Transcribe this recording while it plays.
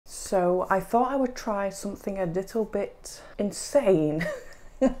So I thought I would try something a little bit insane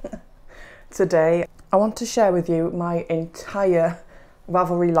today. I want to share with you my entire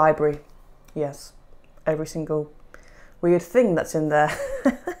Ravelry library. Yes, every single weird thing that's in there.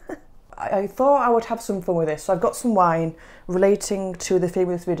 I thought I would have some fun with this. So I've got some wine relating to the theme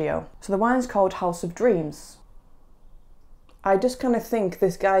of this video. So the wine's called House of Dreams. I just kind of think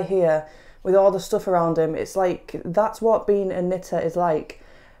this guy here, with all the stuff around him, it's like, that's what being a knitter is like.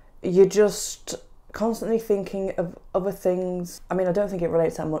 You're just constantly thinking of other things. I mean, I don't think it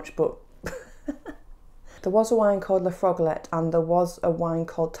relates that much, but there was a wine called Le Froglet and there was a wine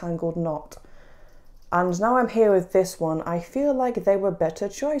called Tangled Knot. And now I'm here with this one. I feel like they were better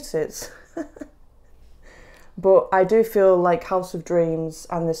choices. But I do feel like House of Dreams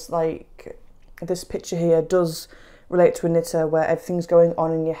and this picture here does relate to a knitter where everything's going on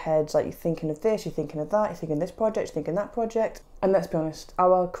in your head. Like, you're thinking of this, you're thinking of that, you're thinking this project, you're thinking that project. And let's be honest,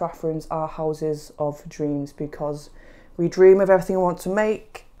 our craft rooms are houses of dreams because we dream of everything we want to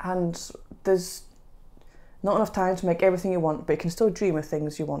make, and there's not enough time to make everything you want, but you can still dream of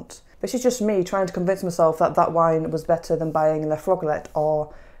things you want. This is just me trying to convince myself that that wine was better than buying Le Froglet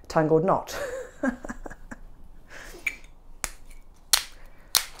or Tangled Knot.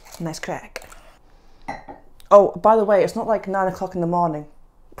 Nice crack. Oh, by the way, it's not like 9 o'clock in the morning.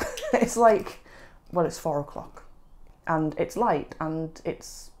 It's like, well, it's 4 o'clock. And it's light, and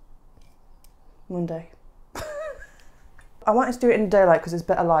it's Monday. I wanted to do it in daylight because it's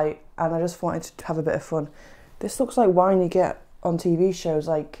better light, and I just wanted to have a bit of fun. This looks like wine you get on TV shows.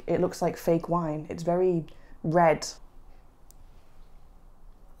 Like, it looks like fake wine. It's very red.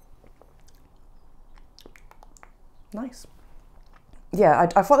 Nice. Yeah,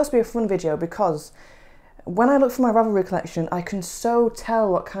 I thought this would be a fun video because when I look for my Ravelry collection, I can so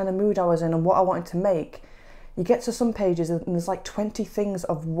tell what kind of mood I was in and what I wanted to make. You get to some pages and there's like 20 things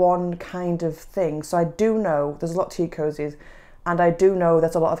of one kind of thing. So I do know there's a lot of tea cozies, and I do know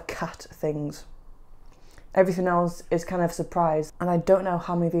there's a lot of cat things. Everything else is kind of a surprise, and I don't know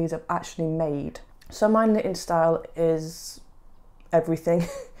how many of these I've actually made. So my knitting style is everything.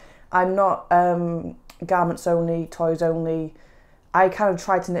 I'm not garments only, toys only. I kind of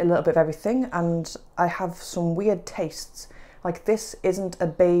try to knit a little bit of everything, and I have some weird tastes. Like, this isn't a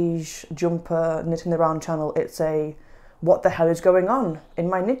beige jumper knitting around channel, it's a what the hell is going on in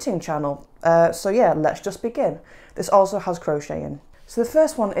my knitting channel. So yeah, let's just begin. This also has crochet in. So the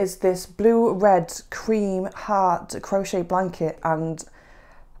first one is this blue, red, cream, heart crochet blanket, and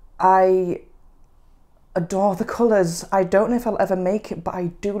I adore the colours. I don't know if I'll ever make it, but I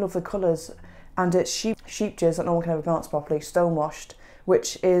do love the colours. And it's sheep jizz that no one can ever pronounce properly, stonewashed,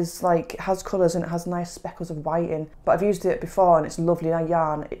 which is like, has colours and it has nice speckles of white in. But I've used it before and it's lovely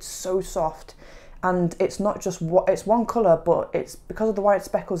yarn. It's so soft, and it's not just it's one colour, but it's because of the white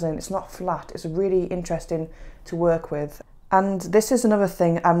speckles in, it's not flat. It's really interesting to work with. And this is another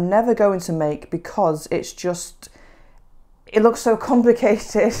thing I'm never going to make because it's just, it looks so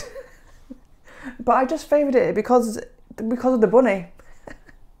complicated. But I just favoured it because of the bunny.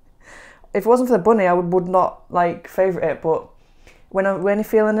 If it wasn't for the bunny, I would not like favourite it, but when you're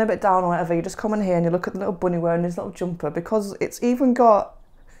feeling a bit down or whatever, you just come in here and you look at the little bunny wearing his little jumper, because it's even got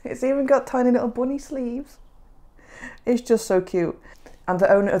tiny little bunny sleeves. It's just so cute. And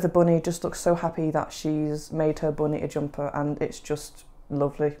the owner of the bunny just looks so happy that she's made her bunny a jumper, and it's just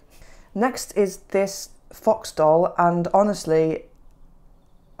lovely. Next is this fox doll, and honestly,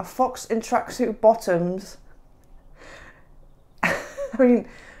 a fox in tracksuit bottoms. I mean,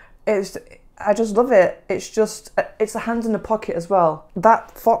 I just love it. It's a hand in the pocket as well.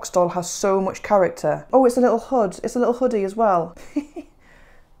 That fox doll has so much character. Oh, it's a little hood. It's a little hoodie as well.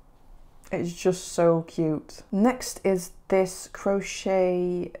 It's just so cute. Next is this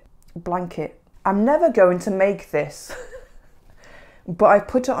crochet blanket. I'm never going to make this, but I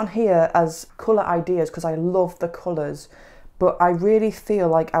put it on here as colour ideas because I love the colours. But I really feel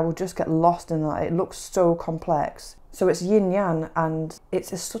like I will just get lost in that. It looks so complex. So it's yin yang, and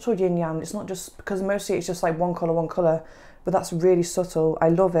it's a subtle yin yang. It's not just, because mostly it's just like one colour, but that's really subtle. I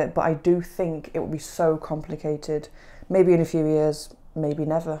love it, but I do think it will be so complicated. Maybe in a few years, maybe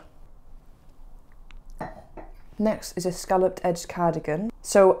never. Next is a scalloped edged cardigan.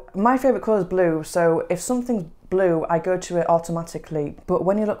 So my favourite colour is blue, so if something's blue, I go to it automatically. But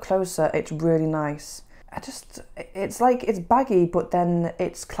when you look closer, it's really nice. It's like, it's baggy, but then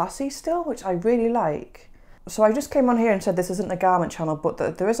it's classy still, which I really like. So I just came on here and said this isn't a garment channel,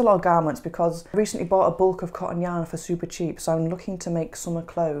 but there is a lot of garments because I recently bought a bulk of cotton yarn for super cheap, so I'm looking to make summer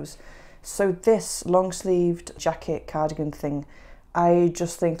clothes. So this long-sleeved jacket cardigan thing, I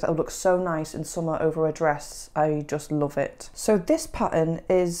just think that would look so nice in summer over a dress. I just love it. So this pattern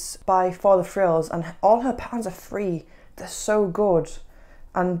is by For the Frills, and all her patterns are free. They're so good.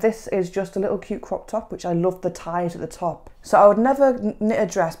 And this is just a little cute crop top, which I love the ties at the top. So I would never knit a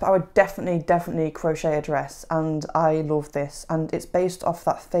dress, but I would definitely crochet a dress, and I love this. And it's based off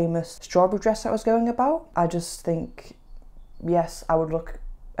that famous strawberry dress I was going about. I just think, yes, I would look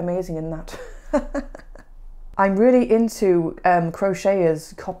amazing in that. I'm really into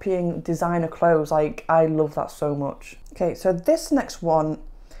crocheters copying designer clothes. Like, I love that so much. Okay, so this next one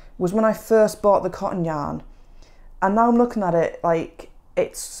was when I first bought the cotton yarn, and now I'm looking at it like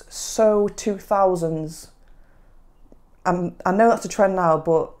it's so 2000s. I know that's a trend now,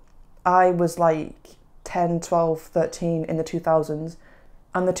 but I was like 10, 12, 13 in the 2000s,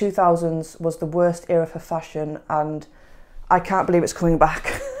 and the 2000s was the worst era for fashion, and I can't believe it's coming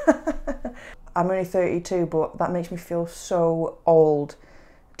back. I'm only 32, but that makes me feel so old.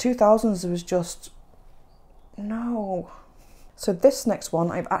 2000s was just, no. So this next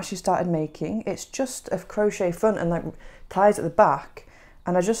one I've actually started making. It's just a crochet front and like ties at the back.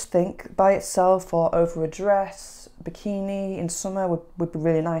 And I just think by itself or over a dress, bikini in summer would be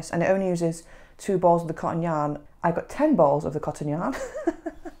really nice. And it only uses 2 balls of the cotton yarn. I got 10 balls of the cotton yarn.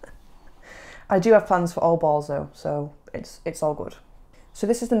 I do have plans for all balls though, so it's all good. So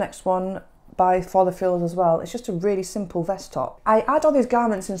this is the next one by For the Frills as well. It's just a really simple vest top. I add all these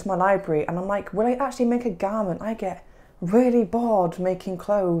garments into my library and I'm like, will I actually make a garment? I get really bored making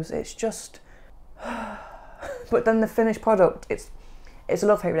clothes. It's just, but then the finished product, it's a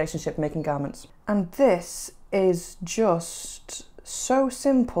love-hate relationship making garments. And this is just so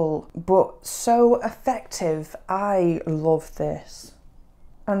simple, but so effective. I love this.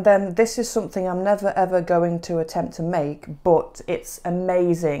 And then this is something I'm never ever going to attempt to make, but it's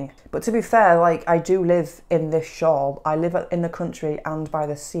amazing. But to be fair, like, I do live in this shawl. I live in the country and by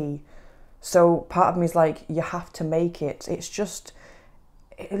the sea. So part of me is like, you have to make it. It's just,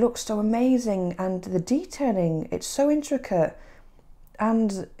 it looks so amazing, and the detailing, it's so intricate.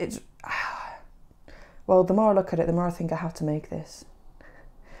 And it's, well, the more I look at it, the more I think I have to make this.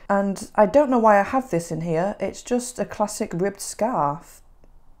 And I don't know why I have this in here. It's just a classic ribbed scarf.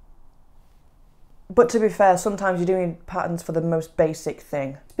 But to be fair, sometimes you're doing patterns for the most basic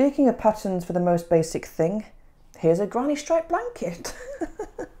thing. Speaking of patterns for the most basic thing, here's a granny striped blanket.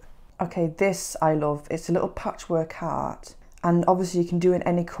 Okay, this I love. It's a little patchwork heart. And obviously you can do it in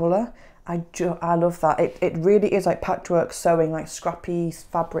any colour. I love that. It really is like patchwork sewing, like scrappy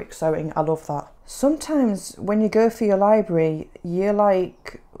fabric sewing. I love that. Sometimes when you go for your library, you're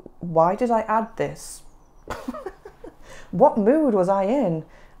like, why did I add this? What mood was I in?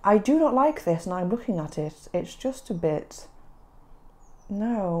 I do not like this, and I'm looking at it. It's just a bit,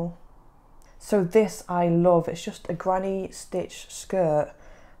 no. So this I love. It's just a granny stitch skirt,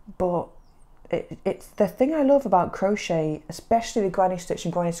 but it's the thing I love about crochet, especially the granny stitch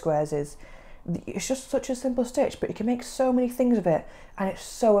and granny squares, is it's just such a simple stitch, but you can make so many things of it, and it's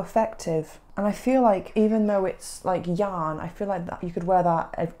so effective. And I feel like even though it's like yarn, I feel like that you could wear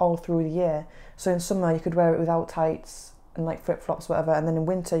that all through the year. So in summer you could wear it without tights and like flip-flops, whatever, and then in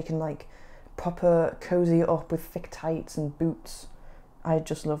winter you can like proper cozy it up with thick tights and boots. I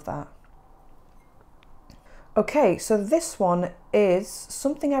just love that. Okay, so this one is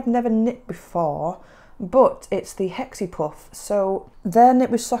something I've never knit before, but it's the Hexie Puff. So they're knit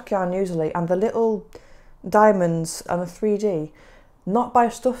with sock yarn usually, and the little diamonds and the 3D, not by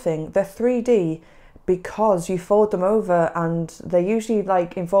stuffing, they're 3D because you fold them over, and they usually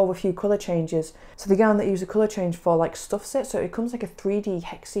like involve a few colour changes. So the yarn that you use a colour change for like stuffs it, so it becomes like a 3D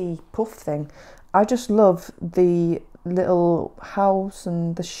Hexie Puff thing. I just love the little house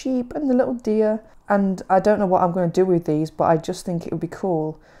and the sheep and the little deer, and I don't know what I'm going to do with these, but I just think it would be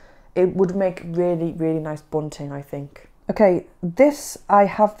cool. It would make really, really nice bunting, I think. Okay, this I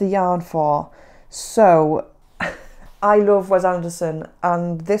have the yarn for. So I love Wes Anderson,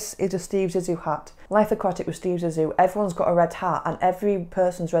 and this is a Steve Zissou hat. Life Aquatic with Steve Zissou. Everyone's got a red hat, and every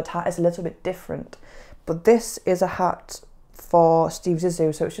person's red hat is a little bit different. But this is a hat for Steve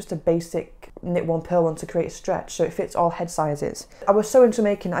Zissou, so it's just a basic knit one, purl one to create a stretch, so it fits all head sizes. I was so into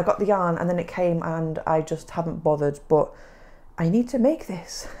making it, I got the yarn and then it came and I just haven't bothered, but I need to make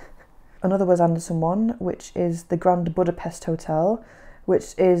this. Another Wes Anderson one, which is the Grand Budapest Hotel,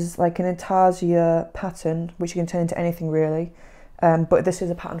 which is like an intarsia pattern, which you can turn into anything really. But this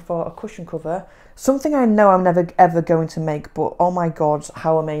is a pattern for a cushion cover. Something I know I'm never ever going to make, but oh my god,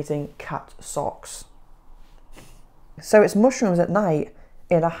 how amazing, cat socks. So it's mushrooms at night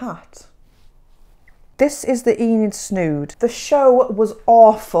in a hat. This is the Enid Snood. The show was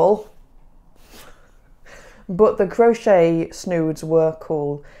awful, But the crochet snoods were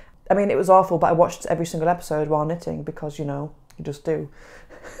cool. I mean, it was awful, but I watched every single episode while knitting because, you know, you just do.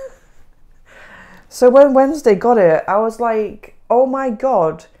 So when Wednesday got it, I was like, oh my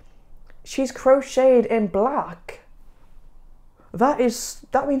God, she's crocheted in black. That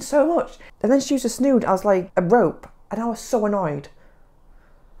means so much. And then she used a snood as like a rope, and I was so annoyed.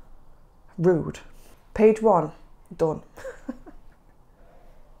 Rude. Page 1, done.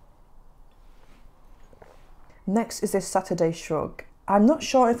 Next is this Saturday shrug. I'm not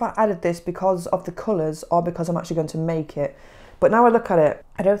sure if I added this because of the colours or because I'm actually going to make it. But now I look at it,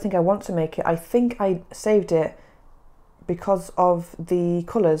 I don't think I want to make it. I think I saved it because of the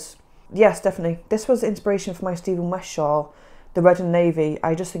colours. Yes, definitely. This was inspiration for my Stephen West shawl, the red and navy.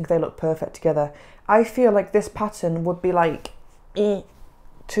 I just think they look perfect together. I feel like this pattern would be like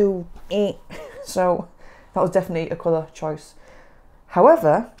to so that was definitely a colour choice.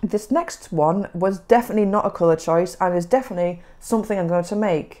 However, this next one was definitely not a colour choice and is definitely something I'm going to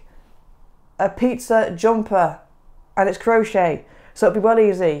make. A pizza jumper. And it's crochet, so it'll be well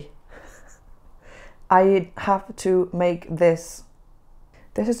easy. I have to make this.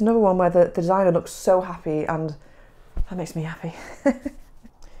 This is another one where the designer looks so happy, and that makes me happy.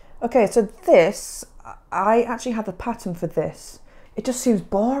 Okay, so this, I actually had the pattern for this. It just seems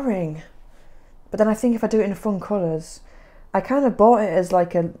boring. But then I think if I do it in fun colours, I kind of bought it as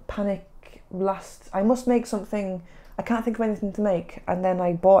like a panic last, I must make something, I can't think of anything to make. And then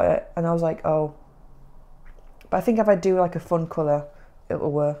I bought it and I was like, oh. But I think if I do like a fun colour, it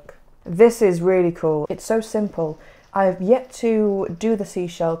will work. This is really cool. It's so simple. I've yet to do the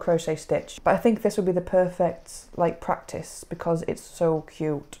seashell crochet stitch, but I think this would be the perfect like practice because it's so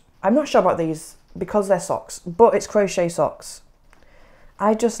cute. I'm not sure about these because they're socks, but it's crochet socks.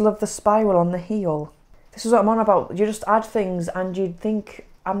 I just love the spiral on the heel. This is what I'm on about. You just add things and you'd think,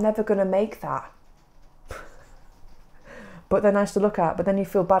 I'm never gonna make that. But they're nice to look at, but then you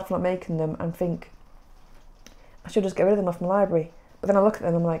feel bad for not making them and think, I should just get rid of them off my library. But then I look at them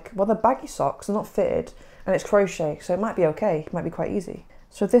and I'm like, well, they're baggy socks, they're not fitted, and it's crochet, so it might be okay, it might be quite easy.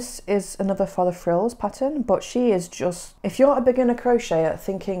 So this is another For the Frills pattern, but she is just, if you're a beginner crocheter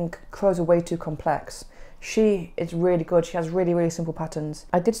thinking clothes are way too complex, she is really good. She has really, really simple patterns.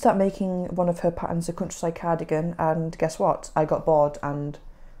 I did start making one of her patterns, a countryside cardigan, and guess what? I got bored and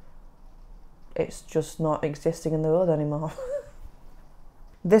it's just not existing in the world anymore.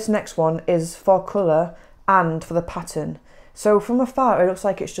 This next one is for colour and for the pattern. So from afar it looks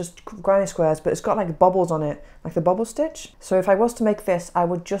like it's just granny squares, but it's got like bobbles on it, like the bobble stitch. So if I was to make this, I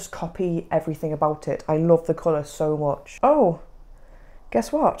would just copy everything about it. I love the colour so much. Oh,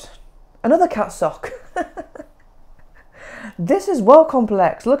 guess what? Another cat sock. This is well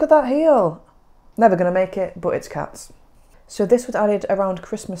complex. Look at that heel. Never gonna make it, but it's cats. So this was added around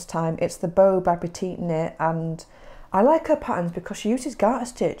Christmas time. It's the Bow by Petite Knit, and I like her patterns because she uses garter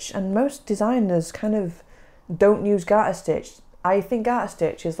stitch, and most designers kind of don't use garter stitch. I think garter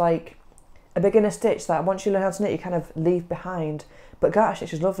stitch is like a beginner stitch that once you learn how to knit you kind of leave behind, but garter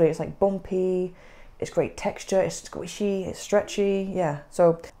stitch is lovely. It's like bumpy, it's great texture, it's squishy, it's stretchy, yeah.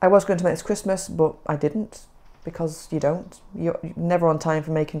 So I was going to make this Christmas, but I didn't, because you're never on time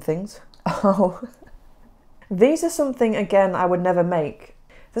for making things. Oh, these are something again I would never make.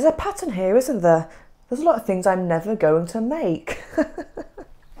 There's a pattern here, isn't there? There's a lot of things I'm never going to make.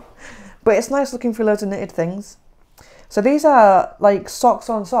 But it's nice looking for loads of knitted things. So these are like socks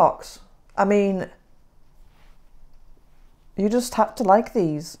on socks. I mean, you just have to like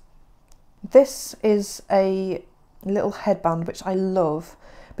these. This is a little headband, which I love.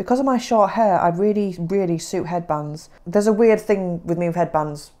 Because of my short hair, I really, really suit headbands. There's a weird thing with me with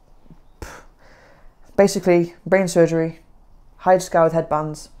headbands. Basically, brain surgery, hide scar with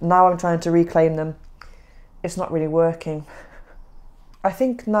headbands. Now I'm trying to reclaim them. It's not really working. I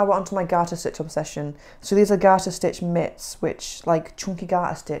think now we're onto my garter stitch obsession. So these are garter stitch mitts, which like chunky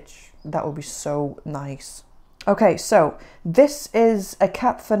garter stitch, that would be so nice. Okay, so this is a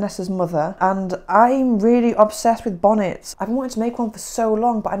cap for Nessa's mother, and I'm really obsessed with bonnets. I've been wanting to make one for so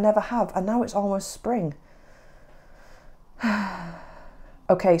long, but I never have, and now it's almost spring.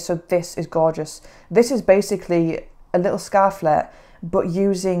 Okay, so this is gorgeous. This is basically a little scarflet, but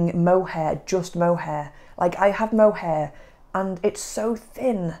using mohair, just mohair. Like, I have mohair, and it's so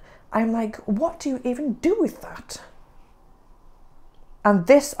thin. I'm like, what do you even do with that? And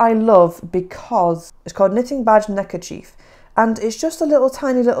this I love because it's called Knitting Badge Neckerchief, and it's just a little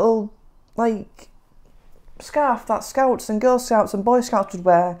tiny little like scarf that Scouts and Girl Scouts and Boy Scouts would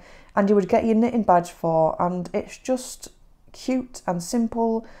wear, and you would get your knitting badge for, and it's just cute and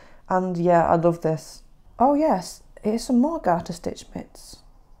simple, and yeah, I love this. Oh yes, here's some more garter stitch mitts.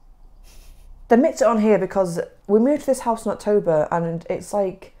 The mitts are on here because we moved to this house in October and it's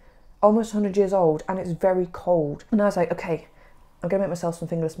like almost 100 years old and it's very cold. And I was like, okay, I'm gonna make myself some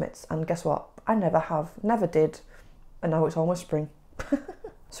fingerless mitts. And guess what? I never did. And now it's almost spring.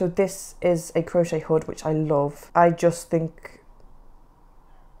 So this is a crochet hood, which I love. I just think,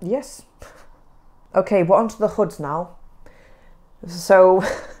 yes. Okay, we're onto the hoods now. So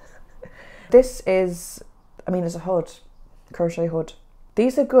this is, I mean, it's a hood, crochet hood.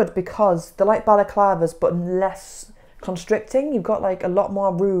 These are good because they're like balaclavas, but less constricting. You've got like a lot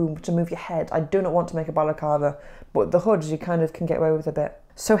more room to move your head. I do not want to make a balaclava, but the hoods you kind of can get away with a bit.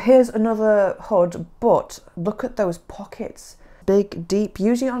 So here's another hood, but look at those pockets. Big, deep.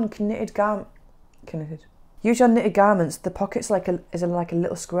 Usually on knitted Usually on knitted garments, the pockets is like a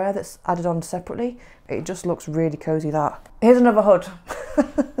little square that's added on separately. It just looks really cozy, that. Here's another hood.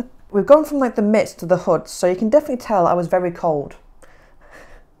 We've gone from like the mitts to the hoods, so you can definitely tell I was very cold.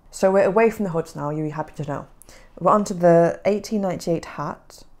 So we're away from the hoods now, you'll be happy to know. We're onto the 1898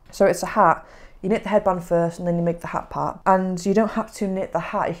 hat. So it's a hat. You knit the headband first and then you make the hat part. And you don't have to knit the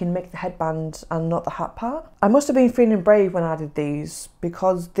hat, you can make the headband and not the hat part. I must have been feeling brave when I did these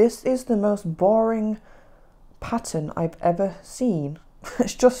because this is the most boring pattern I've ever seen.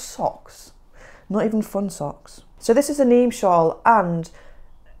 It's just socks, not even fun socks. So this is a Neem shawl, and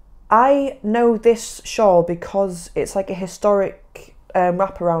I know this shawl because it's like a historic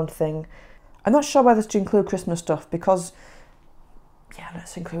wraparound thing. I'm not sure whether to include Christmas stuff because, yeah,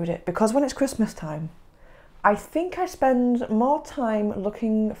 let's include it. Because when it's Christmas time, I think I spend more time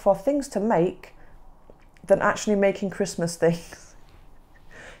looking for things to make than actually making Christmas things.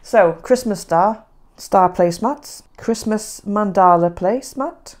 So, Christmas star placemats, Christmas mandala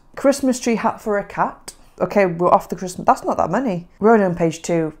placemat, Christmas tree hat for a cat. Okay, we're off the Christmas, that's not that many. We're only on page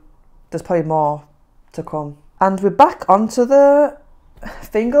 2, there's probably more to come. And we're back onto the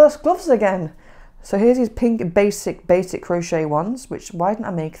fingerless gloves again. So here's these pink basic crochet ones, which why didn't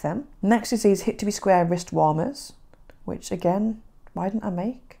I make them? Next is these hip to be square wrist warmers, which again, why didn't I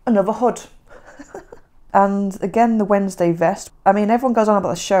make? Another hood. And again, the Wednesday vest. I mean, everyone goes on about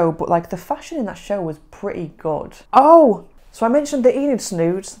the show, but like the fashion in that show was pretty good. Oh, so I mentioned the Enid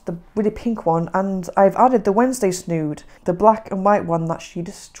snood, the really pink one, and I've added the Wednesday snood, the black and white one that she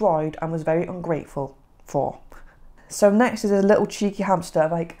destroyed and was very ungrateful for. So next is a little cheeky hamster,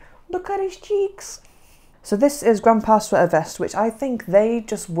 like, look at his cheeks. So this is Grandpa's sweater vest, which I think they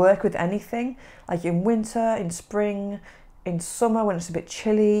just work with anything, like in winter, in spring, in summer when it's a bit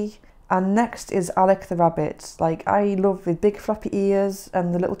chilly. And next is Alec the rabbit. Like, I love the big floppy ears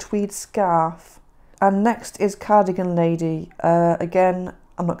and the little tweed scarf. And next is Cardigan Lady. Again,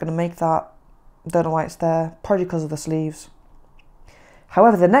 I'm not going to make that. Don't know why it's there, probably because of the sleeves.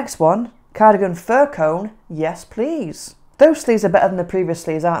 However, the next one, Cardigan Fur Cone, yes please. Those sleeves are better than the previous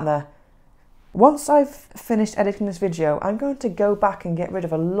sleeves, aren't they? Once I've finished editing this video, I'm going to go back and get rid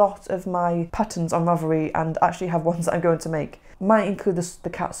of a lot of my patterns on Ravelry and actually have ones that I'm going to make. Might include the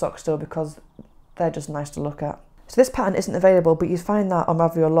cat socks still because they're just nice to look at. So this pattern isn't available, but you find that on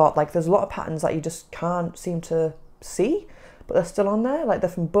Ravelry a lot. Like, there's a lot of patterns that you just can't seem to see, but they're still on there. Like, they're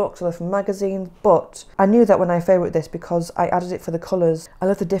from books or they're from magazines. But I knew that when I favourite this because I added it for the colours. I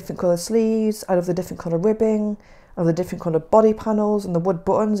love the different colour sleeves. I love the different colour ribbing. I love the different colour body panels and the wood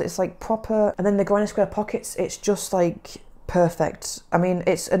buttons. It's like proper. And then the granny square pockets, it's just like perfect. I mean,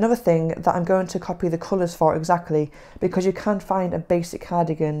 it's another thing that I'm going to copy the colours for exactly, because you can't find a basic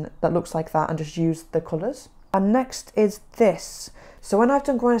cardigan that looks like that and just use the colours. And next is this. So when I've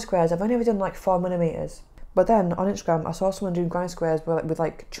done granny squares, I've only ever done like 4mm. But then on Instagram, I saw someone doing granny squares with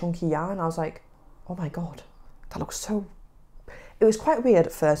like chunky yarn. I was like, oh my God, that looks so... It was quite weird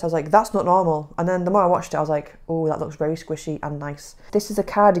at first. I was like, that's not normal. And then the more I watched it, I was like, oh, that looks very squishy and nice. This is a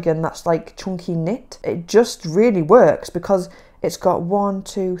cardigan that's like chunky knit. It just really works because it's got 1,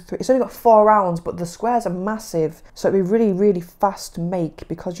 2, 3. It's only got 4 rounds, but the squares are massive. So it'd be really, really fast to make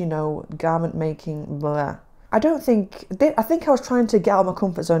because, you know, garment making, blah. I think I was trying to get out of my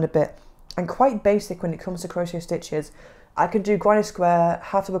comfort zone a bit. I'm quite basic when it comes to crochet stitches. I can do granny square,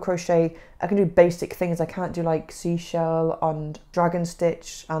 half double crochet, I can do basic things. I can't do like seashell and dragon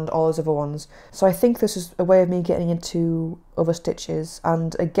stitch and all those other ones. So I think this is a way of me getting into other stitches.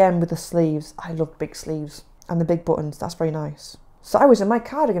 And again with the sleeves, I love big sleeves and the big buttons, that's very nice. So I was in my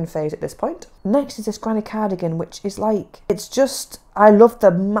cardigan phase at this point. Next is this granny cardigan, which is like, it's just, I love the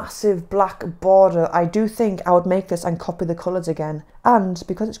massive black border. I do think I would make this and copy the colours again. And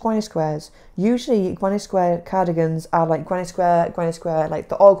because it's granny squares, usually granny square cardigans are like granny square, like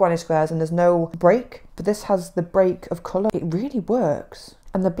they're all granny squares and there's no break. But this has the break of colour. It really works.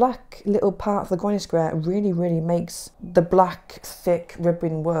 And the black little part of the granny square really, really makes the black thick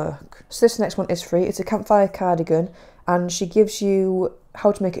ribbon work. So this next one is free. It's a campfire cardigan, and she gives you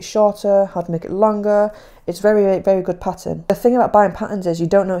how to make it shorter, how to make it longer. It's very, very good pattern. The thing about buying patterns is you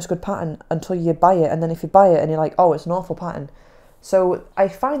don't know it's a good pattern until you buy it, and then if you buy it and you're like, oh, it's an awful pattern. So I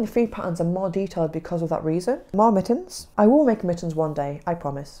find the free patterns are more detailed because of that reason. More mittens. I will make mittens one day, I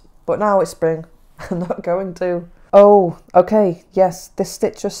promise. But now it's spring. I'm not going to. Oh, okay, yes, this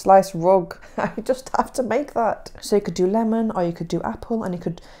stitcher slice rug. I just have to make that. So you could do lemon, or you could do apple, and you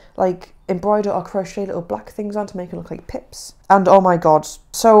could like embroider or crochet little black things on to make it look like pips. And oh my god.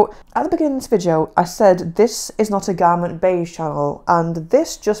 So at the beginning of this video, I said this is not a garment beige channel, and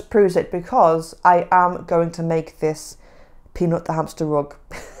this just proves it because I am going to make this Peanut the hamster rug.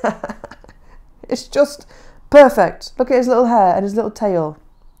 It's just perfect. Look at his little hair and his little tail.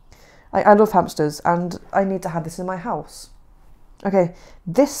 I love hamsters, and I need to have this in my house. Okay,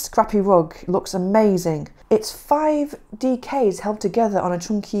 this scrappy rug looks amazing. It's 5 DKs held together on a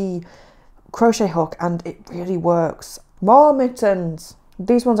chunky crochet hook, and it really works. More mittens.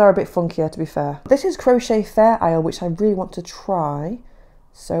 These ones are a bit funkier, to be fair. This is Crochet Fair Isle, which I really want to try.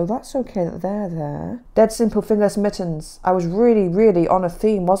 So that's okay that they're there. Dead simple fingerless mittens. I was really, really on a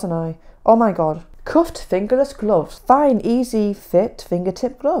theme, wasn't I? Oh my god. Cuffed fingerless gloves. Fine, easy fit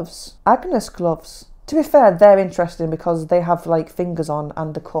fingertip gloves. Agnes gloves. To be fair, they're interesting because they have like fingers on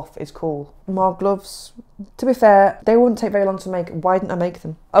and the cuff is cool. More gloves. To be fair, they wouldn't take very long to make. Why didn't I make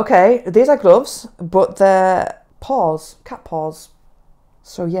them? Okay, these are gloves, but they're paws, cat paws.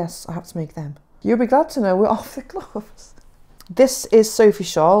 So yes, I have to make them. You'll be glad to know we're off the gloves. This is Sophie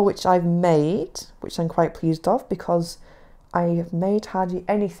shawl, which I've made, which I'm quite pleased of because I have made hardly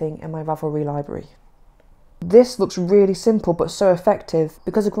anything in my Ravelry library. This looks really simple but so effective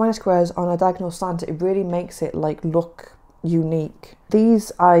because the granny squares on a diagonal slant, it really makes it like look unique.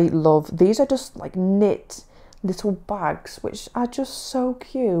 These I love. These are just like knit little bags which are just so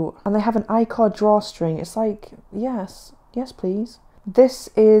cute, and they have an I-cord drawstring. It's like, yes please. This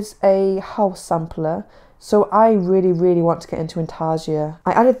is a house sampler. So I really, really want to get into intarsia.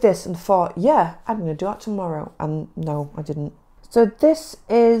 I added this and thought, yeah, I'm going to do that tomorrow. And no, I didn't. So this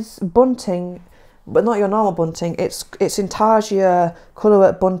is bunting, but not your normal bunting. It's intarsia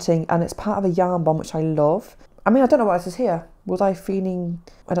colourwork bunting, and it's part of a yarn bomb, which I love. I mean, I don't know why this is here. Was I feeling...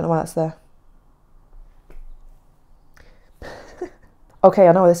 I don't know why that's there. Okay,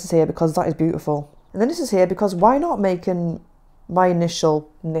 I know why this is here because that is beautiful. And then this is here because why not making my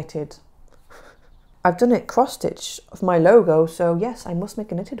initial knitted? I've done it cross-stitch of my logo, so yes, I must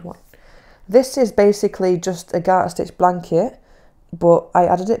make a knitted one. This is basically just a garter stitch blanket, but I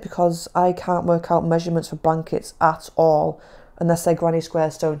added it because I can't work out measurements for blankets at all unless they're granny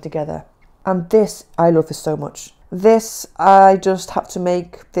squares sewn together. And this, I love this so much. This, I just have to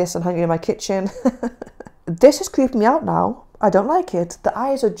make this and hang it in my kitchen. This is creeping me out now. I don't like it. The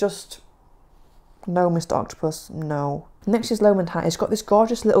eyes are just... No, Mr. Octopus, no. Next is Lomond hat. It's got this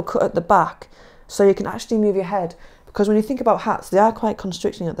gorgeous little cut at the back, so you can actually move your head, because when you think about hats, they are quite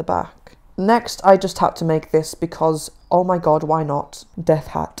constricting at the back. Next, I just had to make this because, oh my god, why not? Death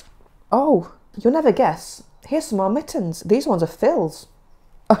hat. Oh, you'll never guess. Here's some more mittens. These ones are fills.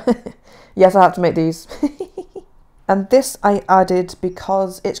 Yes, I have to make these. And this I added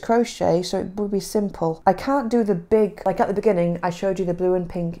because it's crochet, so it would be simple. I can't do the big, like at the beginning, I showed you the blue and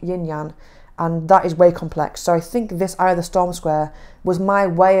pink yin-yang, and that is way complex. So I think this Eye of the Storm square was my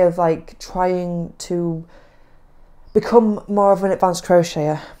way of like trying to become more of an advanced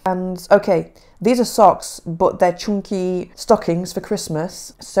crocheter. And okay, these are socks, but they're chunky stockings for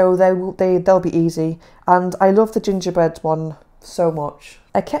Christmas, so they'll be easy. And I love the gingerbread one so much.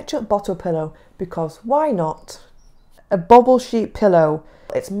 A ketchup bottle pillow, because why not? A bubble sheet pillow.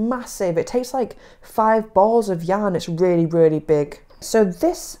 It's massive. It takes like 5 balls of yarn. It's really, really big. So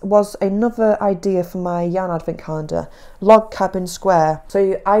this was another idea for my yarn advent calendar, log cabin square.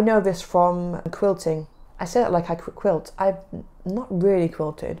 So I know this from quilting. I say that like I quilt. I've not really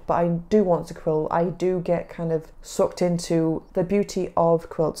quilted, but I do want to quilt. I do get kind of sucked into the beauty of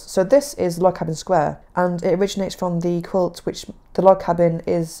quilts. So this is log cabin square, and it originates from the quilt, which the log cabin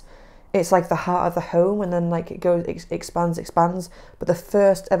is, it's like the heart of the home, and then like it goes, expands. But the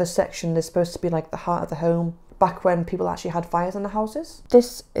first ever section is supposed to be like the heart of the home, back when people actually had fires in the houses.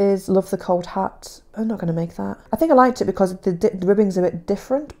 This is Love the Cold hat. I'm not going to make that. I think I liked it because the ribbing's a bit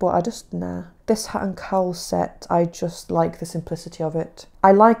different, but I just, nah. This hat and cowl set, I just like the simplicity of it.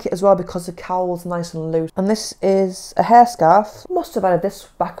 I like it as well because the cowl's nice and loose. And this is a hair scarf. Must have added this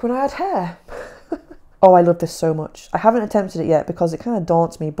back when I had hair. Oh, I love this so much. I haven't attempted it yet because it kind of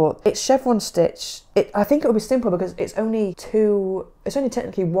daunts me, but it's chevron stitch. I think it would be simple because it's only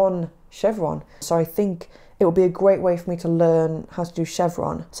technically one chevron. So I think it would be a great way for me to learn how to do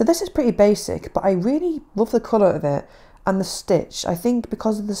chevron. So this is pretty basic, but I really love the colour of it and the stitch. I think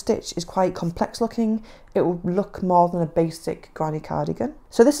because of the stitch is quite complex looking, it will look more than a basic granny cardigan.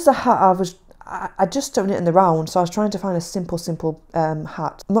 So this is a hat I just don't knit in the round, so I was trying to find a simple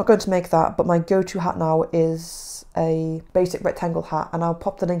hat. I'm not going to make that, but my go-to hat now is a basic rectangle hat, and I'll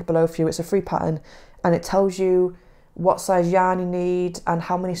pop the link below for you. It's a free pattern, and it tells you what size yarn you need and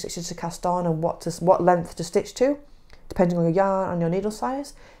how many stitches to cast on and what length to stitch to, depending on your yarn and your needle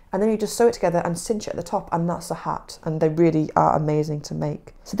size. And then you just sew it together and cinch it at the top, and that's a hat, and they really are amazing to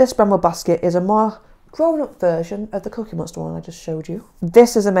make. So this bramble basket is a more grown-up version of the Cookie Monster one I just showed you.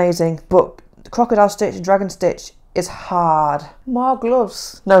 This is amazing, but crocodile stitch, dragon stitch is hard. More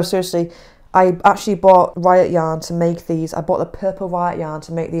gloves. No, seriously, I actually bought Riot yarn to make these. I bought the purple Riot yarn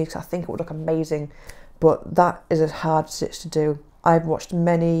to make these because I think it would look amazing, but that is a hard stitch to do. I've watched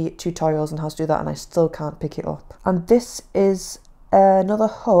many tutorials on how to do that and I still can't pick it up. And this is another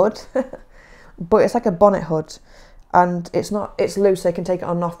hood, but it's like a bonnet hood. And it's loose, so you can take it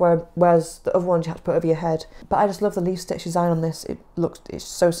on and off, whereas the other ones you have to put over your head. But I just love the leaf stitch design on this. It's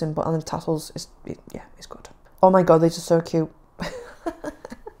so simple, and the tassels, yeah, it's good. Oh my god, these are so cute.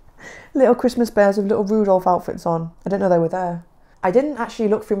 Little Christmas bears with little Rudolph outfits on. I didn't know they were there. I didn't actually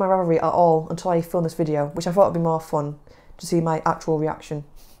look through my Ravelry at all until I filmed this video, which I thought would be more fun to see my actual reaction.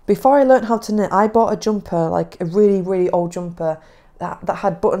 Before I learned how to knit, I bought a jumper, like a really, really old jumper that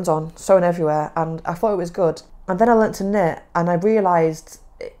had buttons on, sewn everywhere, and I thought it was good. And then I learnt to knit and I realised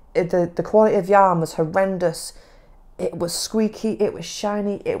the quality of yarn was horrendous. It was squeaky, it was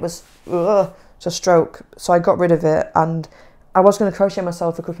shiny, it was just a stroke. So I got rid of it and I was going to crochet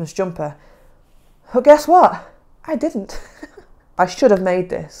myself a Christmas jumper. But guess what? I didn't. I should have made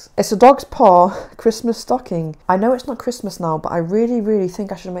this. It's a dog's paw Christmas stocking. I know it's not Christmas now, but I really, really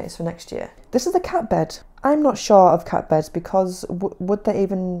think I should make this for next year. This is the cat bed. I'm not sure of cat beds because would they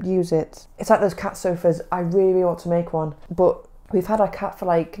even use it? It's like those cat sofas. I really, really want to make one, but we've had our cat for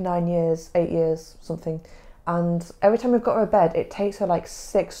like 9 years, 8 years, something. And every time we've got her a bed, it takes her like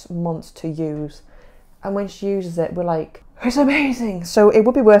 6 months to use. And when she uses it, we're like, it's amazing. So it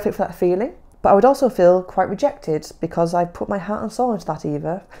would be worth it for that feeling. But I would also feel quite rejected because I put my heart and soul into that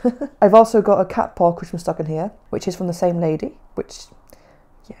either. I've also got a cat paw Christmas stocking here, which is from the same lady, which,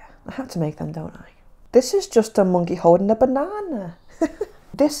 yeah, I have to make them, don't I? This is just a monkey holding a banana.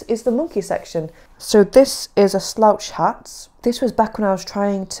 This is the monkey section. So this is a slouch hat. This was back when I was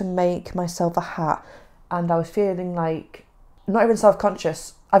trying to make myself a hat and I was feeling like, not even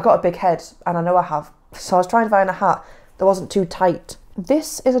self-conscious. I've got a big head and I know I have. So I was trying to find a hat that wasn't too tight.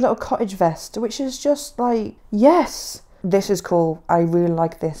 This is a little cottage vest, which is just like, yes, this is cool. I really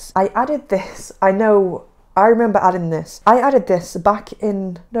like this. I added this. I remember adding this. I added this back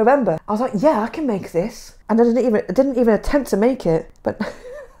in November. I was like, yeah, I can make this. And I didn't even attempt to make it, but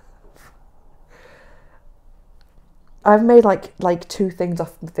I've made like 2 things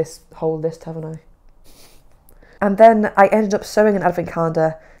off this whole list, haven't I? And then I ended up sewing an advent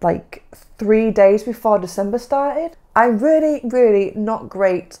calendar like 3 days before December started. I'm really, really not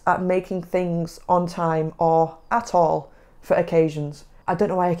great at making things on time or at all for occasions. I don't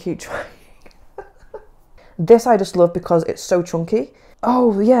know why I keep trying. This I just love because it's so chunky.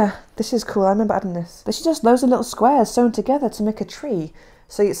 Oh yeah, this is cool. I remember adding this. This is just loads of little squares sewn together to make a tree.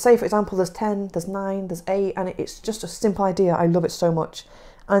 So you say, for example, there's 10, there's 9, there's 8, and it's just a simple idea. I love it so much.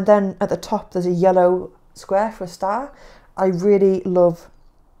 And then at the top, there's a yellow square for a star. I really love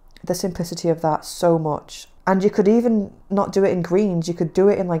the simplicity of that so much. And you could even not do it in greens. You could do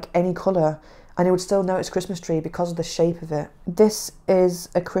it in like any colour and it would still know it's a Christmas tree because of the shape of it. This is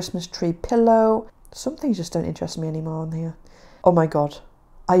a Christmas tree pillow. Some things just don't interest me anymore on here. Oh my god,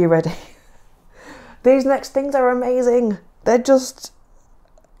 are you ready? These next things are amazing. They're just,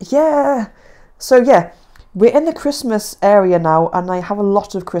 yeah. So yeah, we're in the Christmas area now and I have a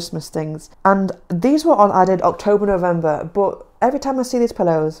lot of Christmas things. And these were all added October, November, but every time I see these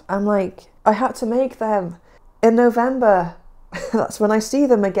pillows, I'm like, I had to make them in November. That's when I see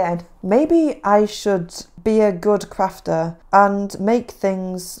them again. Maybe I should be a good crafter and make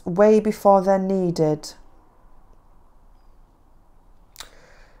things way before they're needed.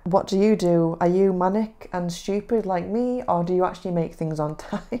 What do you do? Are you manic and stupid like me, or do you actually make things on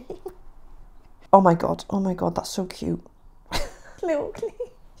time? Oh my god, that's so cute. Little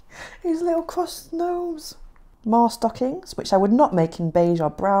his little crossed nose. More stockings, which I would not make in beige or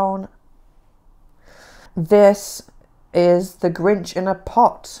brown. This is the Grinch in a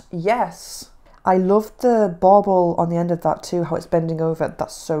pot. Yes. I love the bauble on the end of that too, how it's bending over.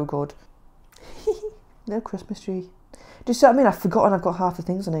 That's so good. No Christmas tree. Do you see what I mean? I've forgotten I've got half the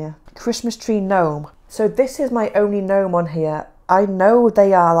things on here. Christmas tree gnome. So this is my only gnome on here. I know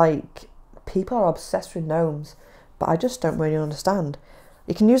they are like, people are obsessed with gnomes, but I just don't really understand.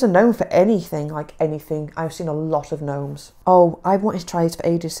 You can use a gnome for anything, like anything. I've seen a lot of gnomes. Oh, I've wanted to try this for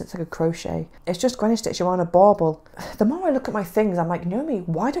ages since I could crochet. It's just granny stitch around a bauble. The more I look at my things, I'm like, Naomi,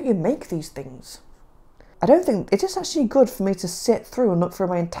 why don't you make these things? I don't think, it's just actually good for me to sit through and look through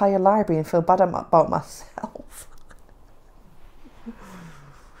my entire library and feel bad about myself.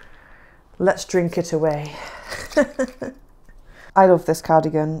 Let's drink it away. I love this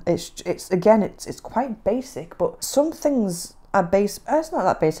cardigan. It's quite basic, but some things are basic. It's not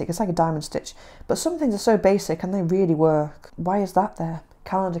that basic, it's like a diamond stitch, but some things are so basic and they really work. Why is that there?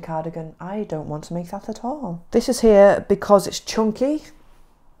 Calendar cardigan. I don't want to make that at all. This is here because it's chunky.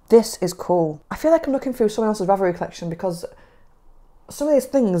 This is cool. I feel like I'm looking through someone else's Ravelry collection because some of these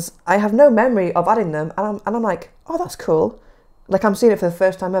things, I have no memory of adding them, and I'm like, oh, that's cool. Like I'm seeing it for the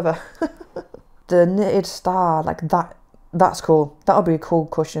first time ever. The knitted star, like that's cool. That'll be a cool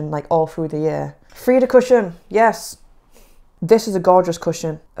cushion, like all through the year. Frida cushion, yes. This is a gorgeous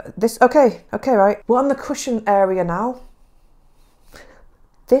cushion. Okay, right. We're on the cushion area now.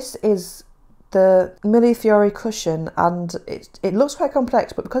 This is the Milli Fiore cushion, and it looks quite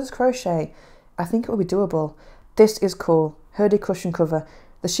complex, but because it's crochet, I think it will be doable. This is cool. Hurdy cushion cover.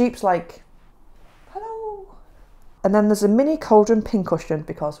 The sheep's like, hello. And then there's a mini cauldron pin cushion,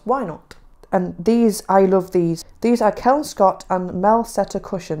 because why not? And these, I love these. These are Kelm Scott and Mel Setter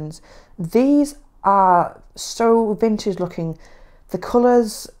cushions. These are so vintage looking. The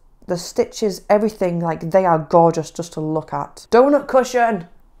colours, the stitches, everything, like they are gorgeous just to look at. Donut cushion.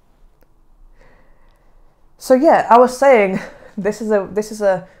 So yeah, I was saying, this is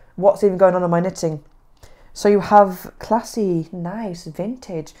a what's even going on in my knitting. So you have classy, nice,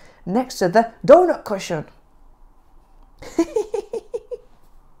 vintage next to the donut cushion.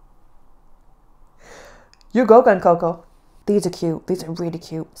 You go, Glen Coco. These are cute. These are really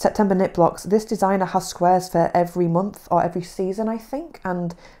cute. September knit blocks. This designer has squares for every month or every season, I think.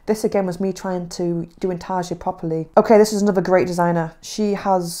 And this again was me trying to do intarsia properly. Okay, this is another great designer. She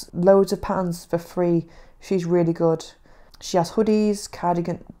has loads of patterns for free. She's really good. She has hoodies,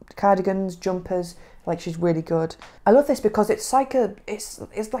 cardigans, jumpers. Like, she's really good. I love this because it's like it's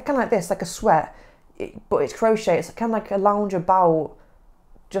like kind of like this, like a sweat, but it's crochet. It's kind of like a lounge about,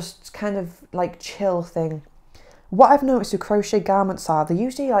 just kind of like chill thing. What I've noticed with crochet garments are they're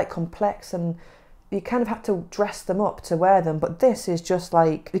usually like complex and you kind of have to dress them up to wear them, but this is just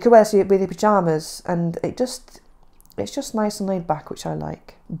like, you could wear this with your pyjamas and it's just nice and laid back, which I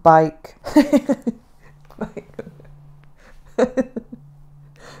like. Bike.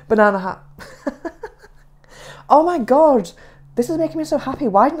 Banana hat. Oh my god, this is making me so happy.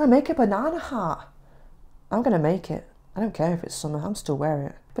 Why didn't I make a banana hat? I'm gonna make it. I don't care if it's summer, I'm still wearing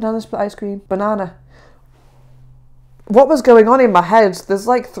it. Banana split ice cream. Banana. What was going on in my head? There's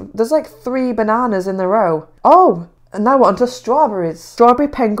like 3 bananas in a row. Oh, and now we're onto strawberries. Strawberry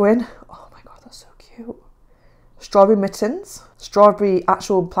penguin. Oh my god, that's so cute. Strawberry mittens. Strawberry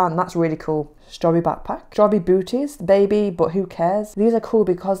actual plant, that's really cool. Strawberry backpack. Strawberry booties, baby, but who cares? These are cool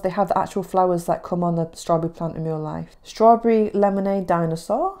because they have the actual flowers that come on the strawberry plant in real life. Strawberry lemonade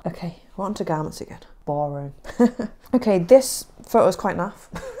dinosaur. Okay, we're on to garments again. Boring. Okay, this photo is quite naff.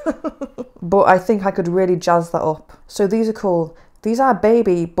 But I think I could really jazz that up. So these are cool. These are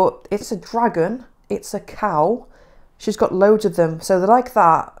baby, but it's a dragon, it's a cow. She's got loads of them, so they're like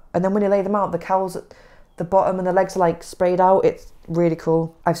that. And then when you lay them out, the cow's at the bottom and the legs are like sprayed out. It's really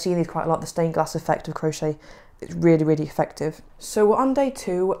cool. I've seen these quite a lot, the stained glass effect of crochet. It's really, really effective. So we're on day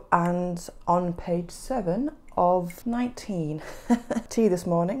 2 and on page 7 of 19. Tea this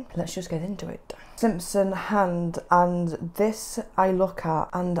morning. Let's just get into it. Simpson hand, and this I look at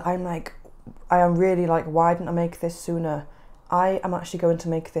and I'm like, I am really like, why didn't I make this sooner? I am actually going to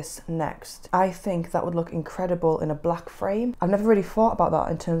make this next. I think that would look incredible in a black frame. I've never really thought about that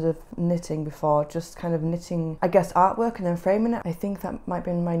in terms of knitting before, just kind of knitting, I guess, artwork and then framing it. I think that might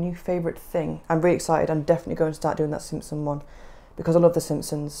be my new favourite thing. I'm really excited. I'm definitely going to start doing that Simpson one because I love the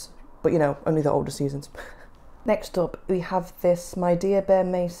Simpsons, but you know, only the older seasons. Next up, we have this My Dear Bear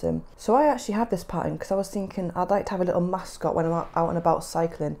Mason. So I actually have this pattern because I was thinking I'd like to have a little mascot when I'm out and about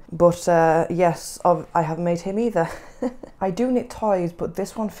cycling. But yes, I haven't made him either. I do knit toys, but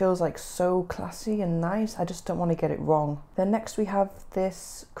this one feels like so classy and nice. I just don't want to get it wrong. Then next we have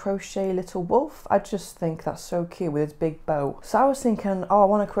this crochet little wolf. I just think that's so cute with its big bow. So I was thinking, oh, I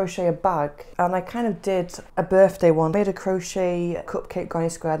want to crochet a bag, and I kind of did a birthday one. Made a crochet cupcake granny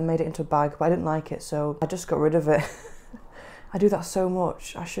square and made it into a bag, but I didn't like it, so I just got rid of it. I do that so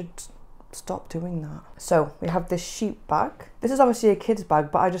much. I should stop doing that. So we have this sheep bag. This is obviously a kid's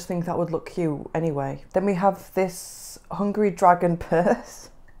bag, but I just think that would look cute anyway. Then we have this hungry dragon purse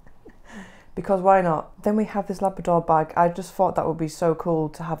because why not? Then we have this Labrador bag. I just thought that would be so cool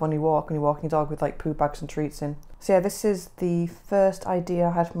to have on your walk, when you're walking your dog, with like poo bags and treats in. So yeah, this is the first idea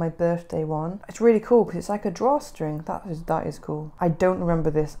I had for my birthday one. It's really cool because it's like a drawstring. That is cool. I don't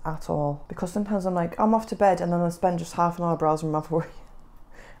remember this at all because sometimes I'm like, I'm off to bed, and then I spend just half an hour browsing Ravelry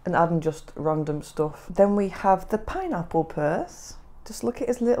and adding just random stuff. Then we have the pineapple purse. Just look at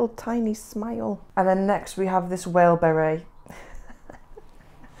his little tiny smile. And then next we have this whale beret.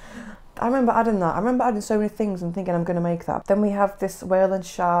 I remember adding that. I remember adding so many things and thinking I'm going to make that. Then we have this whale and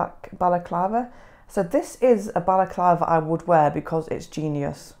shark balaclava. So this is a balaclava I would wear because it's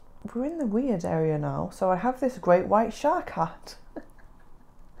genius. We're in the weird area now. So I have this great white shark hat.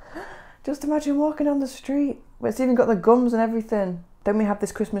 Just imagine walking on the street. It's even got the gums and everything. Then we have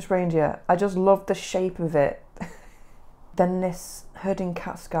this Christmas reindeer. I just love the shape of it. Then this herding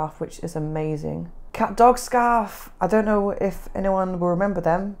cat scarf, which is amazing. Cat dog scarf. I don't know if anyone will remember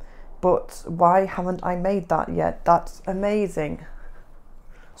them, but why haven't I made that yet? That's amazing.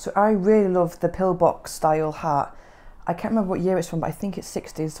 So I really love the pillbox style hat. I can't remember what year it's from, but I think it's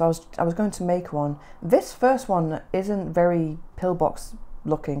 60s, so I was going to make one. This first one isn't very pillbox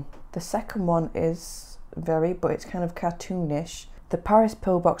looking. The second one is very, but it's kind of cartoonish. The Paris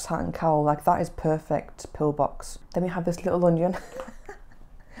pillbox hat and cowl, like that is perfect pillbox. Then we have this little onion.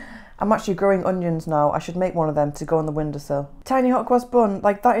 I'm actually growing onions now. I should make one of them to go on the windowsill. Tiny hot cross bun,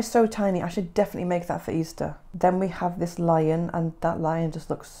 like that is so tiny. I should definitely make that for Easter. Then we have this lion, and that lion just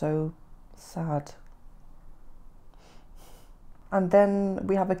looks so sad. And then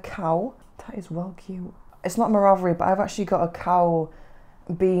we have a cow. That is well cute. It's not my Ravelry, but I've actually got a cow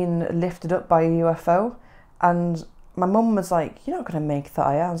being lifted up by a UFO, and my mum was like, you're not going to make that,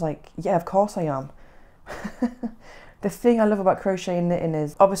 are you? I was like, yeah, of course I am. The thing I love about crochet and knitting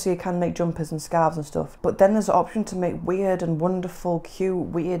is, obviously you can make jumpers and scarves and stuff, but then there's the option to make weird and wonderful, cute,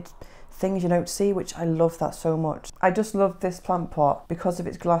 weird things you don't see, which I love that so much. I just love this plant pot because of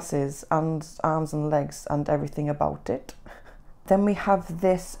its glasses and arms and legs and everything about it. Then we have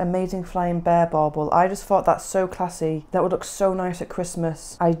this amazing flying bear bauble. I just thought that's so classy. That would look so nice at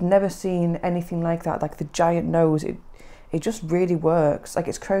Christmas. I'd never seen anything like that, like the giant nose. It just really works. Like,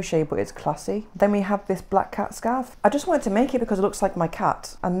 it's crochet, but it's classy. Then we have this black cat scarf. I just wanted to make it because it looks like my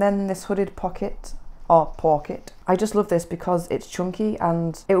cat. And then this hooded pocket, or pocket. I just love this because it's chunky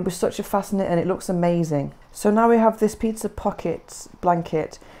and it would be such a fast knit and it looks amazing. So now we have this pizza pocket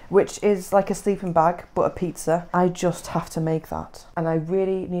blanket, which is like a sleeping bag, but a pizza. I just have to make that. And I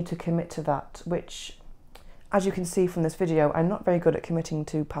really need to commit to that, which, as you can see from this video, I'm not very good at committing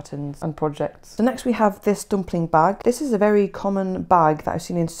to patterns and projects. So next we have this dumpling bag. This is a very common bag that I've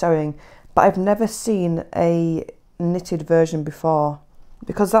seen in sewing, but I've never seen a knitted version before,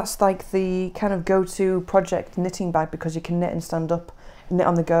 because that's like the kind of go-to project knitting bag, because you can knit and stand up, knit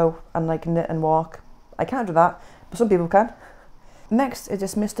on the go, and like knit and walk. I can't do that, but some people can. Next is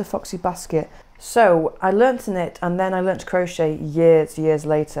this Mr. Foxy basket. So I learnt to knit and then I learnt to crochet years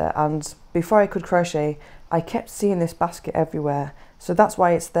later, and before I could crochet, I kept seeing this basket everywhere, so that's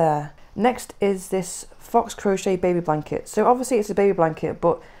why it's there. Next is this Fox Crochet baby blanket. So obviously it's a baby blanket,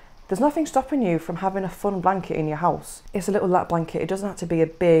 but there's nothing stopping you from having a fun blanket in your house. It's a little lap blanket. It doesn't have to be a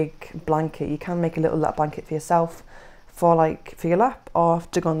big blanket. You can make a little lap blanket for yourself, for your lap, or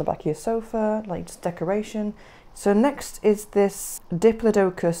to go on the back of your sofa, like just decoration. So next is this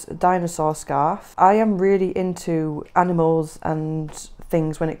Diplodocus dinosaur scarf. I am really into animals and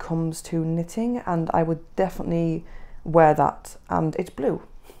things when it comes to knitting, and I would definitely wear that, and it's blue.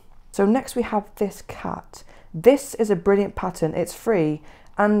 So next we have this cat. This is a brilliant pattern. It's free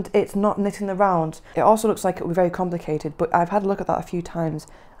and it's not knitting around. It also looks like it would be very complicated, but I've had a look at that a few times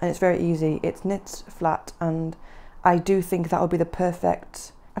and it's very easy. It's knit flat, and I do think that would be the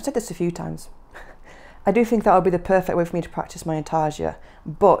perfect, I've said this a few times, I do think that would be the perfect way for me to practice my intarsia,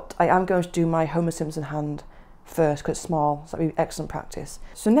 but I am going to do my Homer Simpson hand first because it's small, so that would be excellent practice.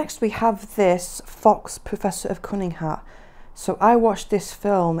 So next we have this Fox Professor of Cunning hat. So I watched this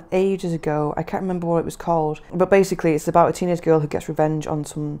film ages ago, I can't remember what it was called, but basically it's about a teenage girl who gets revenge on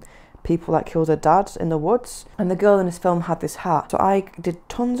some people that killed her dad in the woods. And the girl in this film had this hat. So I did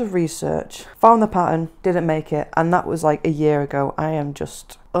tons of research, found the pattern, didn't make it. And that was like a year ago. I am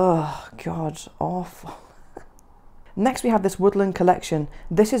just, oh God, awful. Next we have this woodland collection.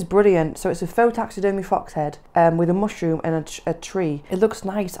 This is brilliant. So it's a faux taxidermy fox head with a mushroom and a tree. It looks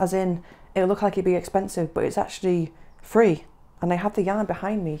nice, as in it'll look like it'd be expensive, but it's actually free. And I have the yarn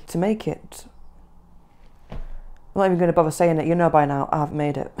behind me to make it. I'm not even going to bother saying it. You know by now I haven't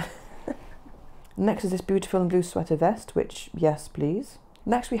made it. Next is this beautiful and blue sweater vest, which yes please.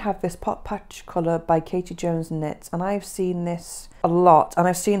 Next we have this Pot Patch colour by Katie Jones Knits, and I've seen this a lot, and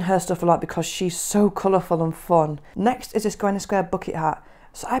I've seen her stuff a lot because she's so colourful and fun. Next is this Granny Square bucket hat.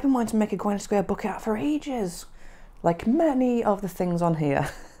 So I've been wanting to make a Granny Square bucket hat for ages, like many of the things on here.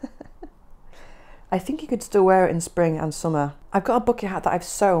 I think you could still wear it in spring and summer. I've got a bucket hat that I've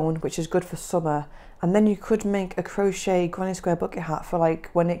sewn, which is good for summer, and then you could make a crochet Granny Square bucket hat for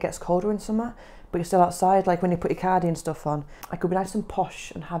like when it gets colder in summer, but you're still outside, like when you put your cardi and stuff on. I could be nice and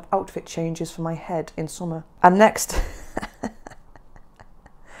posh and have outfit changes for my head in summer. And next,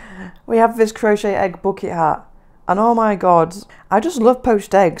 we have this crochet egg bucket hat. And oh my God, I just love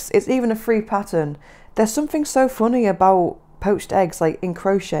poached eggs. It's even a free pattern. There's something so funny about poached eggs, like in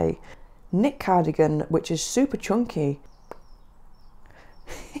crochet. Knit cardigan, which is super chunky.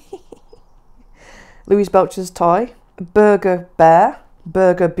 Louise Belcher's toy. Burger bear.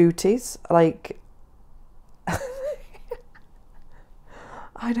 Burger booties, like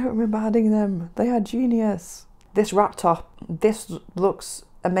I don't remember adding them. They are genius. This wrap top, this looks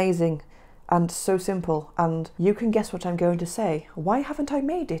amazing and so simple, and you can guess what I'm going to say. Why haven't I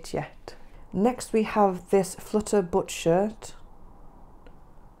made it yet? Next we have this flutter butt shirt.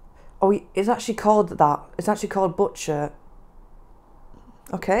 Oh, it's actually called that. It's actually called butt shirt.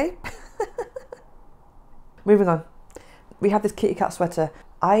 Okay. Moving on. We have this kitty cat sweater.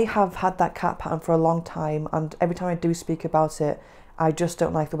 I have had that cat pattern for a long time, and every time I do speak about it, I just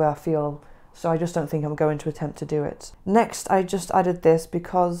don't like the way I feel, so I just don't think I'm going to attempt to do it. Next, I just added this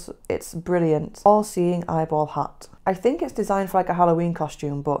because it's brilliant. All-seeing eyeball hat. I think it's designed for like a Halloween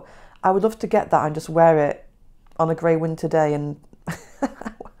costume, but I would love to get that and just wear it on a grey winter day, and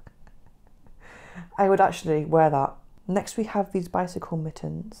I would actually wear that. Next, we have these bicycle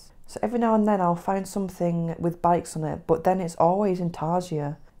mittens. So every now and then I'll find something with bikes on it, but then it's always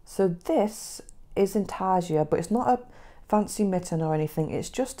intarsia. So this is intarsia, but it's not a fancy mitten or anything. It's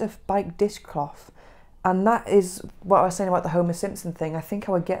just a bike dishcloth. And that is what I was saying about the Homer Simpson thing. I think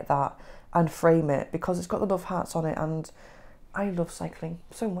I would get that and frame it because it's got the love hearts on it, and I love cycling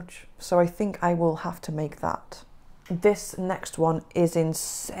so much. So I think I will have to make that. This next one is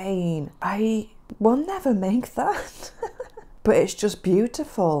insane. I will never make that. But it's just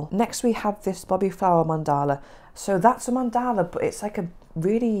beautiful. Next we have this Bobby Flower mandala. So that's a mandala, but it's like a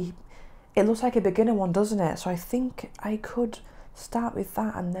really, it looks like a beginner one, doesn't it? So I think I could start with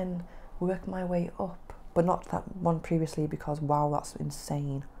that and then work my way up, but not that one previously because wow, that's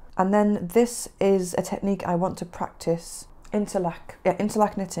insane. And then this is a technique I want to practice,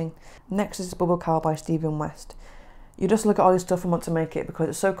 interlac knitting. Next is Bubble Cow by Stephen West. You just look at all this stuff and want to make it because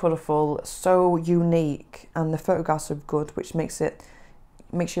it's so colourful, so unique, and the photographs are good, which makes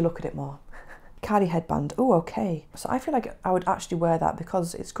you look at it more. Cardi headband. Oh, okay. So I feel like I would actually wear that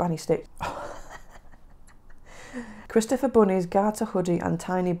because it's granny stitch. Christopher Bunny's Garter hoodie and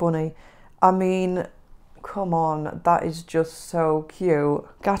Tiny Bunny. I mean, come on, that is just so cute.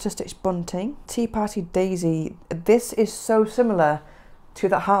 Garter stitch bunting. Tea Party Daisy. This is so similar to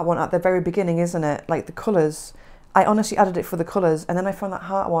that heart one at the very beginning, isn't it? Like the colours. I honestly added it for the colours, and then I found that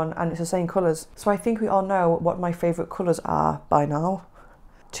heart one and it's the same colours. So I think we all know what my favourite colours are by now.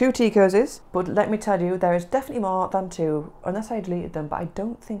 2 tea cozies, but let me tell you, there is definitely more than 2, unless I deleted them, but I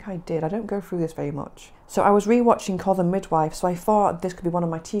don't think I did. I don't go through this very much. So I was rewatching Call the Midwife, so I thought this could be one of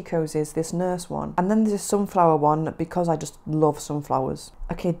my tea cozies, this nurse one. And then there's this sunflower one, because I just love sunflowers.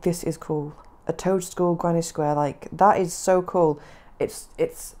 Okay, this is cool. A Toadstool Granny Square, like, that is so cool.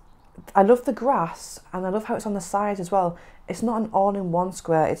 I love the grass, and I love how it's on the sides as well. It's not an all-in-one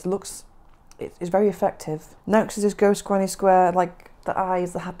square. It's very effective. Next is this Ghost Granny Square, like the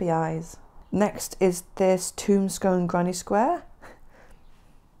eyes, the happy eyes. Next is this Tombstone Granny Square.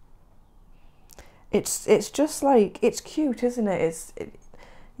 It's just like, it's cute, isn't it?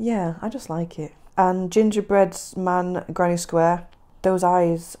 Yeah, I just like it. And Gingerbread Man Granny Square. Those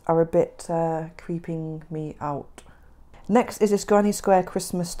eyes are a bit creeping me out. Next is this Granny Square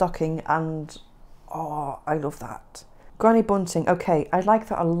Christmas stocking, and oh, I love that. Granny bunting, okay, I like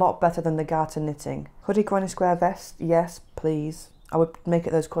that a lot better than the garter knitting. Hoodie Granny Square vest, yes, please. I would make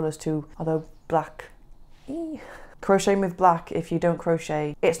it those colours too, although black. Crocheting with black, if you don't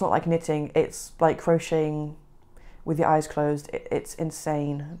crochet, it's not like knitting, it's like crocheting with your eyes closed. It's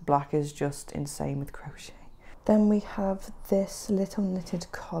insane. Black is just insane with crochet. Then we have this little knitted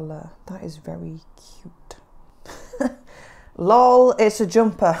collar. That is very cute. Lol, it's a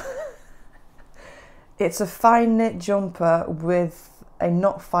jumper. It's a fine knit jumper with a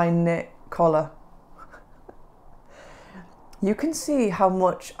not fine knit collar. You can see how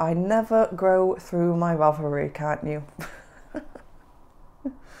much I never grow through my Ravelry, can't you?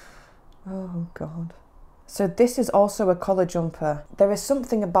 Oh God. So this is also a collar jumper. There is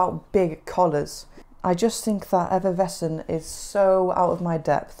something about big collars. I just think that effervescent is so out of my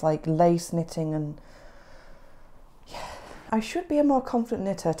depth, like lace knitting, and yeah. I should be a more confident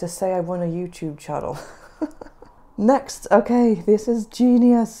knitter to say I run a YouTube channel. Next, okay, this is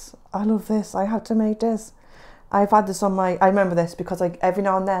genius. I love this. I had to make this. I've had this on my, I remember this because like every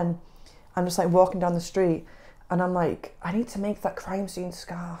now and then I'm just like walking down the street and I'm like, I need to make that crime scene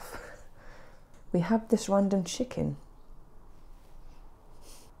scarf. We have this random chicken.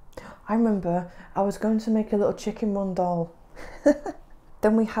 I remember I was going to make a little chicken run doll.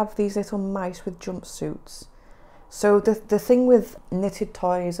 Then we have these little mice with jumpsuits. So the thing with knitted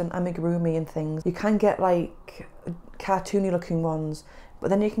toys and amigurumi and things, you can get like cartoony looking ones, but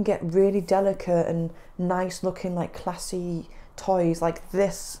then you can get really delicate and nice looking, like classy toys. Like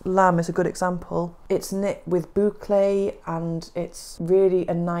this lamb is a good example. It's knit with boucle and it's really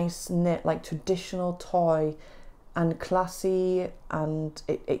a nice knit, like traditional toy and classy, and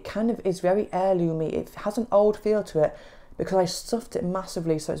it kind of is very heirloomy. It has an old feel to it because I stuffed it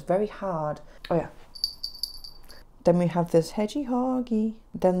massively, so it's very hard. Oh yeah. Then we have this hedgehoggy.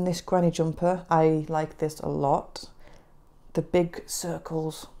 Then this granny jumper. I like this a lot. The big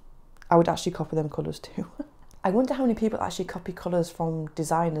circles. I would actually copy them colours too. I wonder how many people actually copy colours from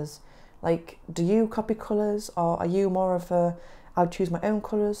designers. Like, do you copy colours, or are you more of a, I would choose my own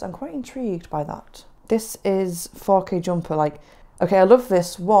colours? I'm quite intrigued by that. This is 4K jumper. Like, okay, I love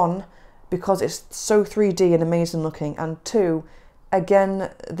this one because it's so 3D and amazing looking, and two,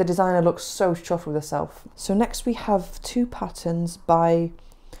 again, the designer looks so chuffed with herself. So next we have two patterns by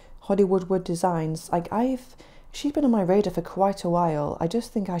Holly Woodward Designs. Like she's been on my radar for quite a while. I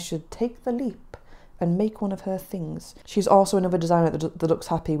just think I should take the leap and make one of her things. She's also another designer that looks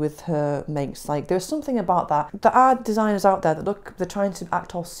happy with her makes. Like, there's something about that. There are designers out there that they're trying to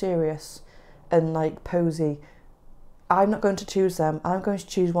act all serious and like posy. I'm not going to choose them. I'm going to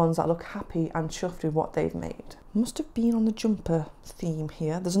choose ones that look happy and chuffed with what they've made. Must have been on the jumper theme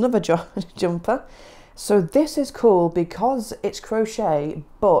here. There's another jumper. So this is cool because it's crochet,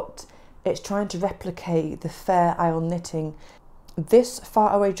 but it's trying to replicate the Fair Isle knitting. This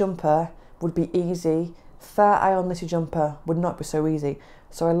far away jumper would be easy. Fair Isle knitted jumper would not be so easy.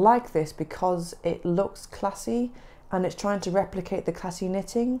 So I like this because it looks classy and it's trying to replicate the classy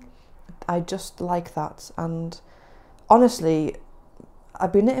knitting. I just like that. And honestly,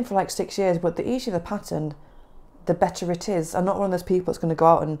 I've been knitting for like 6 years, but the easier the pattern, the better it is. I'm not one of those people that's going to go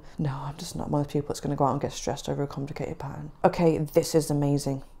out and, no, I'm just not one of those people that's going to go out and get stressed over a complicated pattern. Okay, this is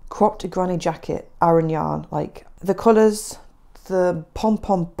amazing. Cropped granny jacket, Aran yarn. Like, the colours, the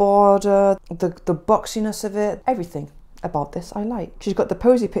pom-pom border, the boxiness of it, everything about this I like. She's got the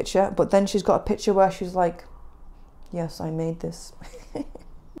posy picture, but then she's got a picture where she's like, yes, I made this.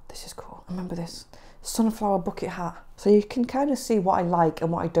 This is cool. Remember this. Sunflower bucket hat. So you can kind of see what I like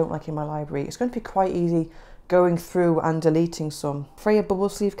and what I don't like in my library. It's going to be quite easy going through and deleting some. Freya bubble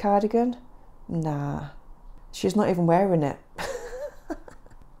sleeve cardigan? Nah. She's not even wearing it.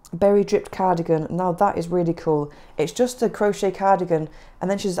 Berry dripped cardigan. Now that is really cool. It's just a crochet cardigan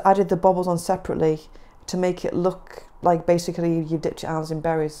and then she's added the bobbles on separately to make it look like basically you've dipped your arms in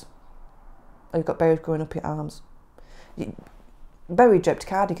berries. Or you've got berries growing up your arms. Berry dripped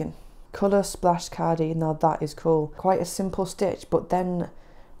cardigan. Colour splashed cardi. Now that is cool. Quite a simple stitch, but then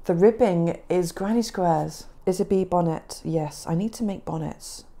the ribbing is granny squares. Is a bee bonnet. Yes, I need to make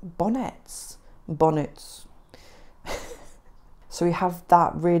bonnets. Bonnets. So we have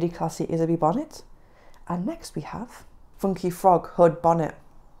that really classy Isabey bonnet. And next we have Funky Frog Hood Bonnet.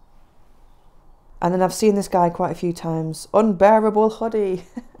 And then I've seen this guy quite a few times. Unbearable hoodie.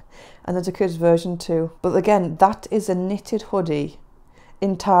 And there's a kids version too. But again, that is a knitted hoodie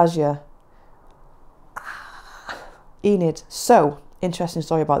in Tarsia. Enid. So, interesting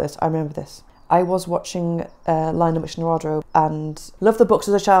story about this. I remember this. I was watching Lionel Richie in Wardrobe and loved the books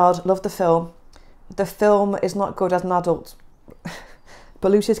as a child, loved the film. The film is not good as an adult.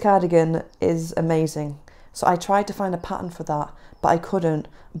 But Lucy's cardigan is amazing. So I tried to find a pattern for that, but I couldn't.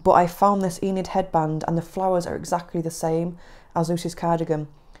 But I found this Enid headband and the flowers are exactly the same as Lucy's cardigan.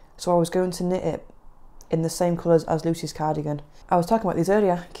 So I was going to knit it in the same colours as Lucy's cardigan. I was talking about these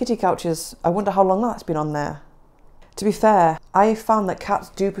earlier. Kitty couches, I wonder how long that's been on there. To be fair, I found that cats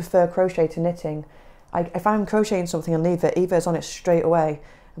do prefer crochet to knitting. If I'm crocheting something and leave it, Eva's on it straight away.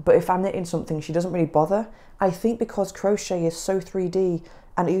 But if I'm knitting something, she doesn't really bother. I think because crochet is so 3D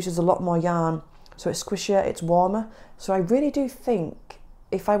and it uses a lot more yarn, so it's squishier, it's warmer. So I really do think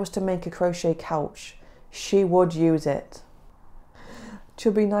if I was to make a crochet couch, she would use it.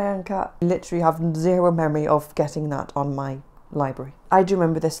 Chubby Nyan cat. I literally have zero memory of getting that on my library. I do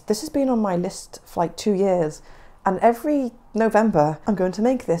remember this. This has been on my list for like 2 years, and every November I'm going to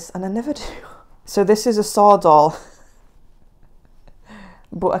make this, and I never do. So this is a saw doll,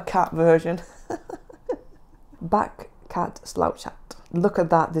 but a cat version. Back cat slouch hat. Look at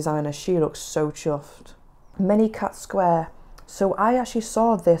that designer, she looks so chuffed. Mini cat square. So I actually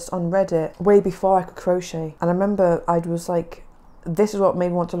saw this on Reddit way before I could crochet, and I remember I was like, this is what made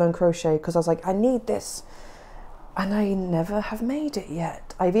me want to learn crochet, because I was like, I need this, and I never have made it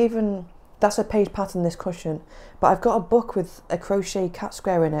yet. That's a paid pattern, this cushion, but I've got a book with a crochet cat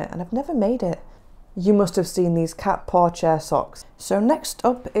square in it, and I've never made it. You must have seen these cat paw chair socks. So next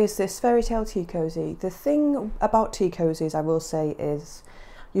up is this fairy tale tea cozy. The thing about tea cozies, I will say, is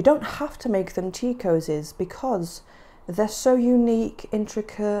you don't have to make them tea cozies because they're so unique,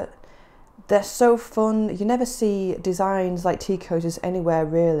 intricate, they're so fun. You never see designs like tea cozies anywhere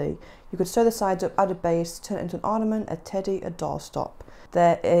really. You could sew the sides up, add a base, turn it into an ornament, a teddy, a doorstop.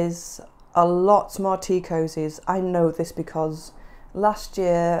 There is a lot more tea cozies. I know this because last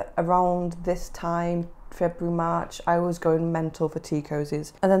year around this time, February, March, I was going mental for tea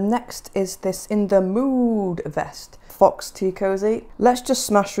cozies. And then next is this In the Mood vest. Fox tea cozy. Let's just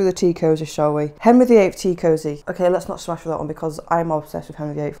smash through the tea cozy, shall we? Henry VIII tea cozy. Okay, let's not smash through that one because I'm obsessed with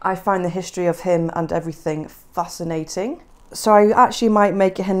Henry VIII. I find the history of him and everything fascinating. So I actually might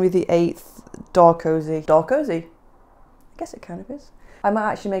make a Henry VIII door cozy. Door cozy? I guess it kind of is. I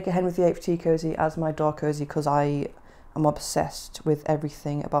might actually make a Henry VIII tea cozy as my door cozy because I'm obsessed with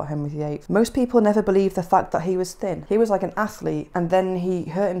everything about Henry VIII. Most people never believe the fact that he was thin. He was like an athlete, and then he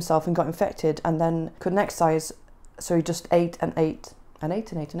hurt himself and got infected and then couldn't exercise, so he just ate and ate and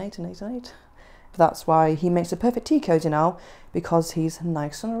ate and ate and ate and ate and ate. That's why he makes a perfect tea cozy now, because he's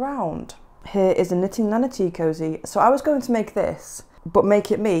nice and round. Here is a Knitting Nana tea cozy. So I was going to make this, but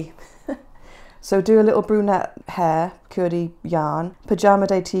make it me. So do a little brunette hair, curly yarn, pyjama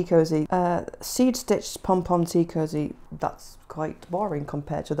day tea cozy, seed stitched pom-pom tea cozy. That's quite boring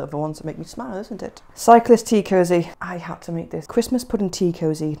compared to the other ones that make me smile, isn't it? Cyclist tea cozy. I had to make this. Christmas pudding tea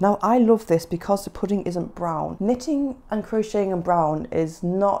cozy. Now I love this because the pudding isn't brown. Knitting and crocheting in brown is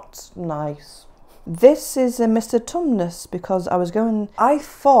not nice. This is a Mr. Tumnus because I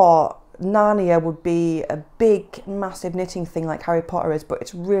thought Narnia would be a big, massive knitting thing like Harry Potter is, but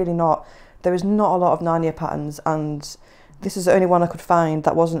it's really not. There is not a lot of Narnia patterns, and this is the only one I could find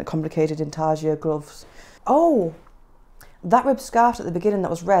that wasn't complicated intarsia gloves. Oh, that ribbed scarf at the beginning that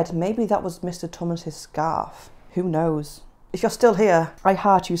was red, maybe that was Mr. Thomas's scarf. Who knows? If you're still here, I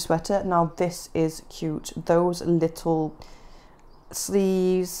heart you, sweater. Now this is cute. Those little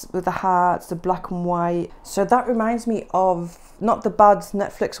sleeves with the hearts, the black and white. So that reminds me of, not the bad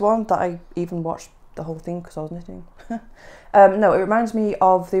Netflix one that I even watched the whole thing because I was knitting. No, it reminds me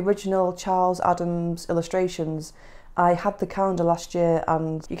of the original Charles Addams illustrations. I had the calendar last year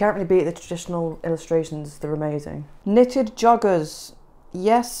and you can't really beat the traditional illustrations, they're amazing. Knitted joggers,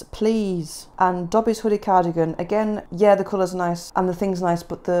 yes please. And Dobby's hoodie cardigan, again, yeah, the colour's nice and the thing's nice,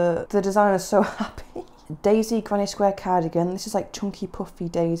 but the designer's so happy. Daisy granny square cardigan, this is like chunky puffy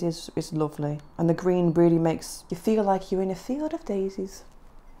daisies, it's lovely. And the green really makes you feel like you're in a field of daisies.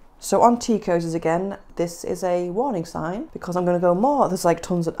 So on tea cozies again, this is a warning sign because I'm going to go more. There's like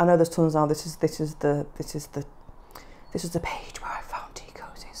tons. I know there's tons now. This is the page where I found tea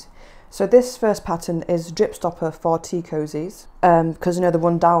cozies. So this first pattern is drip stopper for tea cozies because you know the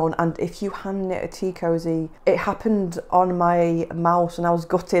one down. And if you hand knit a tea cozy, it happened on my mouse and I was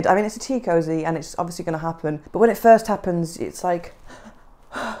gutted. I mean, it's a tea cozy and it's obviously going to happen. But when it first happens, it's like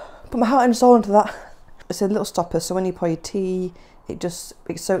put my heart and soul into that. It's a little stopper, so when you pour your tea, it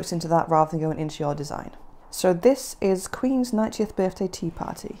soaks into that rather than going into your design. So this is Queen's 90th birthday tea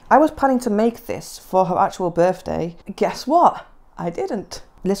party. I was planning to make this for her actual birthday. Guess what? I didn't.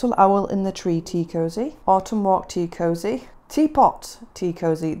 Little owl in the tree tea cozy. Autumn walk tea cozy. Teapot tea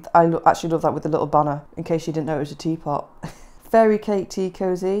cozy. I actually love that with the little banner in case you didn't know it was a teapot. Fairy cake tea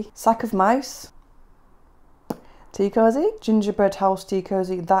cozy. Sack of mice tea cozy. Gingerbread house tea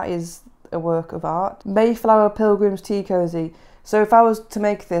cozy. That is a work of art. Mayflower pilgrims tea cozy. So if I was to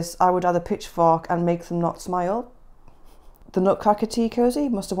make this, I would add a pitchfork and make them not smile. The Nutcracker tea cozy,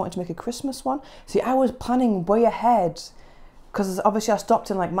 must have wanted to make a Christmas one. See, I was planning way ahead because obviously I stopped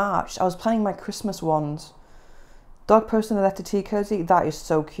in like March. I was planning my Christmas ones. Dog posting a letter tea cozy, that is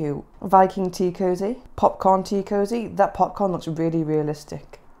so cute. Viking tea cozy, popcorn tea cozy, that popcorn looks really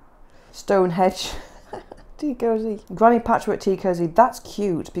realistic. Stonehenge tea cozy. Granny patchwork tea cozy, that's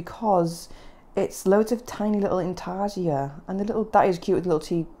cute because it's loads of tiny little intarsia and the little, that is cute with the little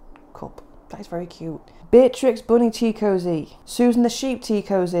tea cup. That is very cute. Beatrix bunny tea cozy. Susan the sheep tea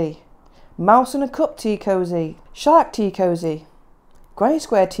cozy. Mouse in a cup tea cozy. Shark tea cozy. Granny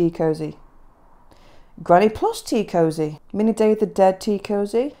square tea cozy. Granny plus tea cozy. Mini Day the Dead tea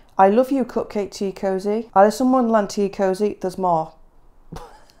cozy. I love you cupcake tea cozy. Alice in Wonderland tea cozy. There's more.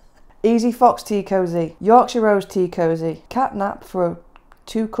 Easy Fox tea cozy. Yorkshire Rose tea cozy. Cat nap for a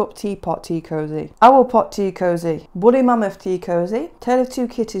 2-cup teapot tea cozy. Owl pot tea cozy. Woolly mammoth tea cozy. Tale of Two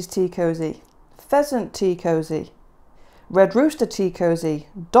Kitties tea cozy. Pheasant tea cozy. Red rooster tea cozy.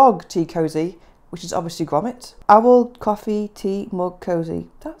 Dog tea cozy, which is obviously grommet. Owl coffee tea mug cozy.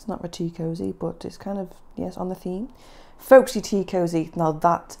 That's not a tea cozy, but it's kind of, yes, on the theme. Folksy tea cozy. Now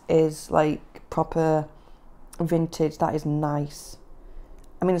that is like proper vintage. That is nice.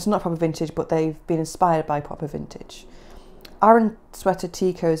 I mean, it's not proper vintage, but they've been inspired by proper vintage. Aaron sweater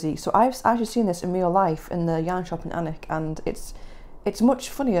tea cozy. So I've actually seen this in real life in the yarn shop in Alnwick, and it's much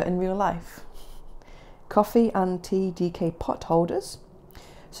funnier in real life. Coffee and tea DK pot holders.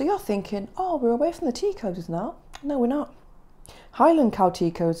 So you're thinking, oh, we're away from the tea cozies now. No, we're not. Highland cow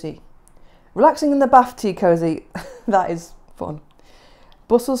tea cozy. Relaxing in the bath tea cozy. That is fun.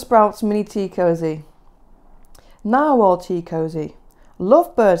 Brussels sprouts mini tea cozy. Narwhal tea cozy.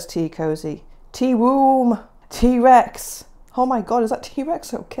 Lovebirds tea cozy. Tea room. T-Rex. Oh my god, is that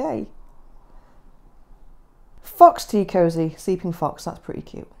T-Rex okay? Fox tea cozy. Sleeping fox, that's pretty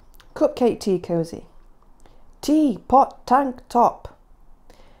cute. Cupcake tea cozy. Tea pot tank top.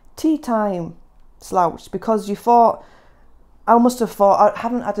 Tea time slouch, because you thought, I must have thought I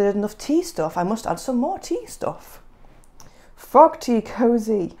haven't added enough tea stuff, I must add some more tea stuff. Frog tea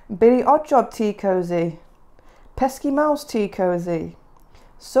cozy. Billy Oddjob tea cozy. Pesky mouse tea cozy.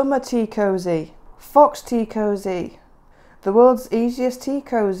 Summer tea cozy. Fox tea cozy. The world's easiest tea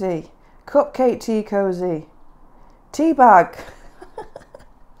cozy. Cupcake tea cozy. Tea bag.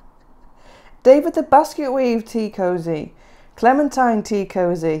 David the basket weave tea cozy. Clementine tea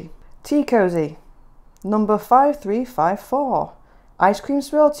cozy. Tea cozy. Number 5354. Ice cream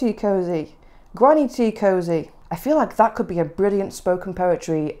swirl tea cozy. Granny tea cozy. I feel like that could be a brilliant spoken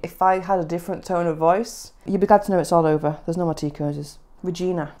poetry if I had a different tone of voice. You'd be glad to know it's all over. There's no more tea cozies.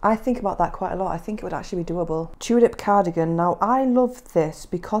 Regina. I think about that quite a lot. I think it would actually be doable. Tulip cardigan. Now I love this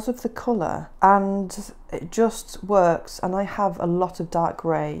because of the colour and it just works, and I have a lot of dark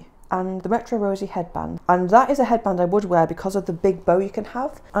grey. And the retro rosy headband. And that is a headband I would wear because of the big bow you can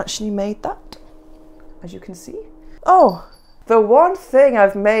have. Actually made that, as you can see. Oh, the one thing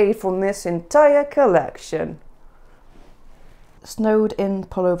I've made from this entire collection. Snowed in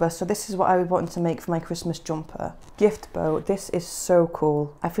pullover. So this is what I wanted to make for my Christmas jumper. Gift bow. This is so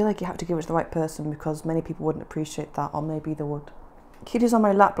cool. I feel like you have to give it to the right person because many people wouldn't appreciate that, or maybe they would. Kitties on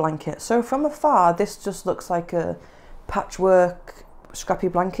my lap blanket. So from afar, this just looks like a patchwork scrappy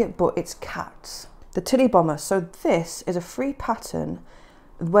blanket, but it's cats. The Tilly Bomber. So this is a free pattern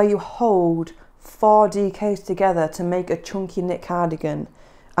where you hold 4 DKs together to make a chunky knit cardigan,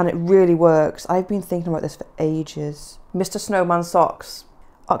 and it really works. I've been thinking about this for ages. Mr. Snowman socks.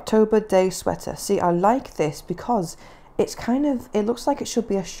 October Day sweater. See, I like this because it's kind of, it looks like it should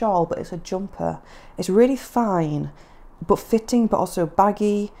be a shawl, but it's a jumper. It's really fine, but fitting, but also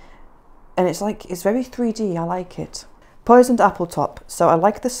baggy, and it's like, it's very 3D. I like it. Poisoned apple top. So I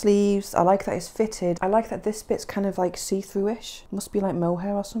like the sleeves, I like that it's fitted, I like that this bit's kind of like see-through-ish. Must be like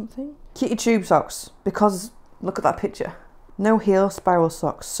mohair or something. Kitty tube socks, because look at that picture. No heel spiral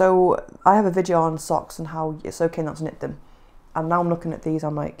socks. So I have a video on socks and how it's okay not to knit them. And now I'm looking at these,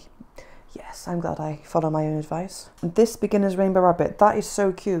 I'm like, yes, I'm glad I follow my own advice. This beginner's rainbow rabbit, that is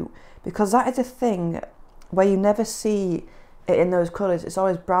so cute, because that is a thing where you never see it in those colours. It's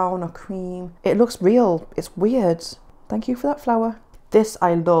always brown or cream. It looks real, it's weird. Thank you for that flower. This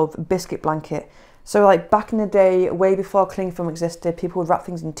I love, biscuit blanket. So like back in the day, way before cling film existed, people would wrap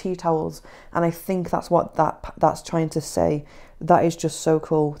things in tea towels, and I think that's what that's trying to say. That is just so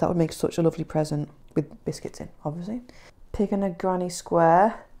cool. That would make such a lovely present with biscuits in, obviously. Pig and a granny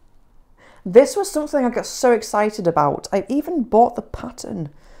square. This was something I got so excited about. I even bought the pattern.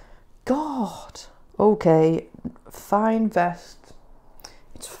 God. Okay, fine vest.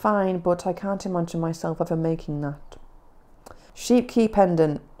 It's fine, but I can't imagine myself ever making that. Sheep key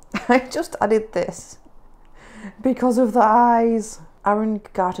pendant. I just added this because of the eyes. Aaron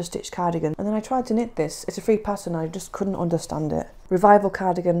Garter stitched cardigan, and then I tried to knit this. It's a free pattern, I just couldn't understand it. Revival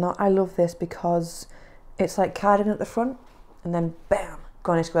cardigan. Now I love this because it's like cardigan at the front and then bam,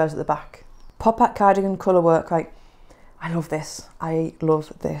 granny squares at the back. Pop at cardigan colour work, like I love this. I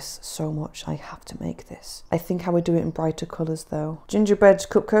love this so much. I have to make this. I think I would do it in brighter colours though. Gingerbread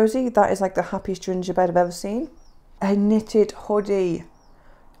cup cozy. That is like the happiest gingerbread I've ever seen. A knitted hoodie.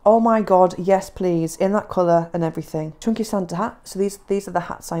 Oh my god, yes please, in that colour and everything. Chunky Santa hat, so these are the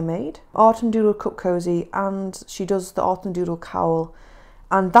hats I made. Autumn Doodle cup cozy, and she does the Autumn Doodle cowl.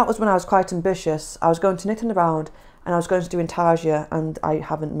 And that was when I was quite ambitious. I was going to knit and around, and I was going to do intarsia, and I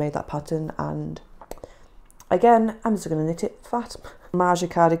haven't made that pattern, and again, I'm just going to knit it flat. Marja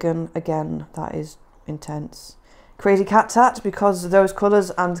cardigan, again, that is intense. Crazy cat hat, because of those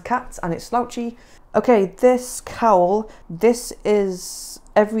colours and cats, and it's slouchy. Okay, this cowl, this is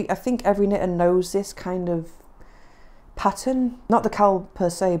I think every knitter knows this kind of pattern. Not the cowl per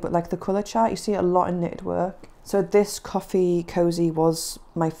se, but like the colour chart. You see it a lot in knitted work. So this coffee cozy was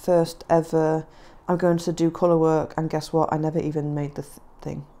my first ever, I'm going to do colour work, and guess what? I never even made the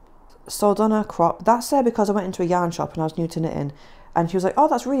thing. Saldana crop, that's there because I went into a yarn shop and I was new to knitting, and she was like, oh,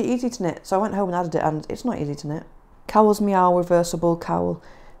 that's really easy to knit. So I went home and added it, and it's not easy to knit. Cowell's Meow reversible cowl.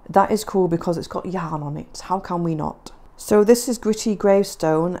 That is cool because it's got yarn on it. How can we not? So this is Gritty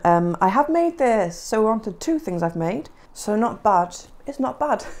Gravestone. I have made this, so we're on to 2 things I've made. So not bad. It's not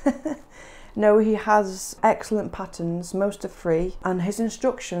bad. No, he has excellent patterns, most are free, and his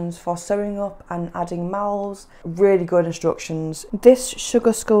instructions for sewing up and adding mouths, really good instructions. This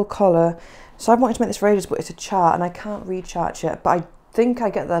Sugar Skull collar, so I've wanted to make this for ages, but it's a chart and I can't read charts yet, but I think I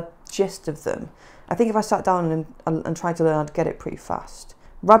get the gist of them. I think if I sat down and tried to learn, I'd get it pretty fast.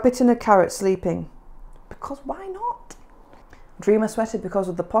 Rabbit in a carrot sleeping, because why not? Dreamer sweater because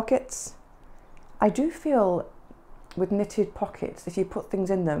of the pockets. I do feel with knitted pockets, if you put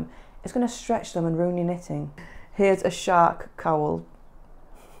things in them, it's going to stretch them and ruin your knitting. Here's a shark cowl.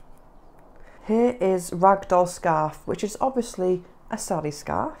 Here is Ragdoll scarf, which is obviously a Sally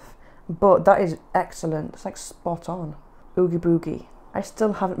scarf, but that is excellent. It's like spot on. Oogie boogie. I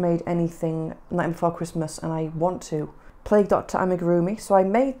still haven't made anything Night Before Christmas, and I want to. Plague Doctor Amigurumi. So I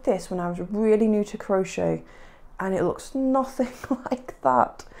made this when I was really new to crochet, and it looks nothing like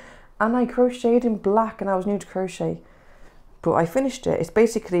that. And I crocheted in black, and I was new to crochet, but I finished it. It's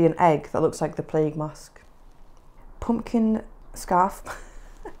basically an egg that looks like the plague mask. Pumpkin scarf.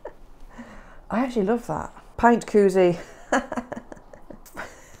 I actually love that. Pint koozie. I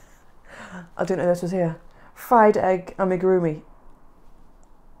didn't know this was here. Fried egg amigurumi.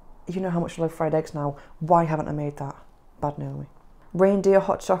 You know how much I love fried eggs now. Why haven't I made that? Bad Naomi. Reindeer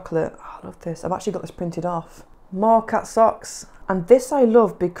hot chocolate. Oh, I love this. I've actually got this printed off. More cat socks. And this I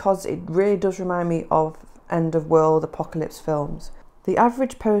love because it really does remind me of end of world apocalypse films. The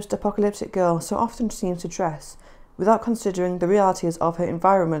average post-apocalyptic girl so often seems to dress without considering the realities of her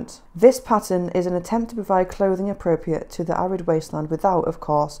environment. This pattern is an attempt to provide clothing appropriate to the arid wasteland without, of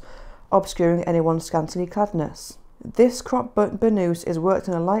course, obscuring anyone's scantily cladness. This crop burnoose is worked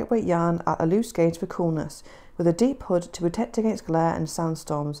in a lightweight yarn at a loose gauge for coolness, with a deep hood to protect against glare and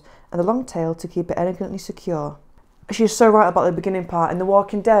sandstorms, and a long tail to keep it elegantly secure. She's so right about the beginning part in The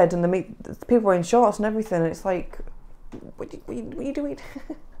Walking Dead, and the people wearing shorts and everything, and it's like, what are you doing?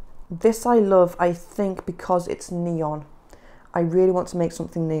 This I love, I think, because it's neon. I really want to make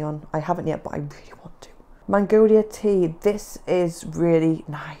something neon. I haven't yet, but I really want to. Magnolia tea, this is really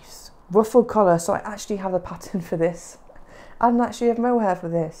nice. Ruffled collar, so I actually have a pattern for this. I didn't actually have mohair for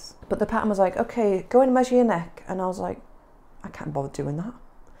this. But the pattern was like, okay, go and measure your neck. And I was like, I can't bother doing that.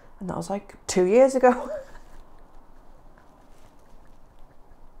 And that was like 2 years ago.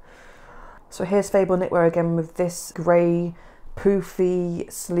 So here's Fable Knitwear again with this grey,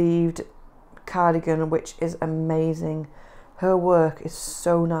 poofy, sleeved cardigan, which is amazing. Her work is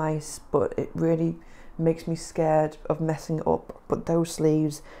so nice, but it really makes me scared of messing it up. But those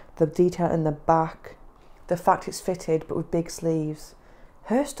sleeves, the detail in the back, the fact it's fitted but with big sleeves,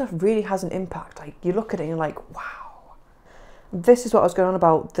 her stuff really has an impact. Like, you look at it and you're like, wow. This is what I was going on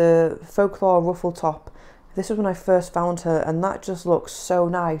about, the folklore ruffle top. This was when I first found her, and that just looks so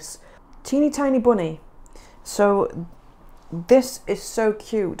nice. Teeny tiny bunny. So this is so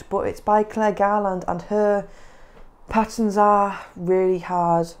cute, but it's by Claire Garland, and her patterns are really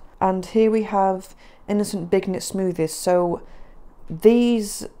hard. And here we have Innocent Big Knit Smoothies. So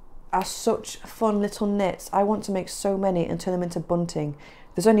these are such fun little knits. I want to make so many and turn them into bunting.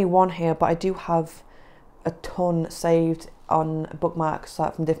 There's only one here, but I do have a ton saved on bookmarks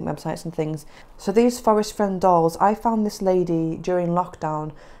from different websites and things. So these Forest Friend dolls, I found this lady during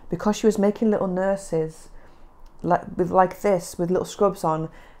lockdown because she was making little nurses like this with little scrubs on.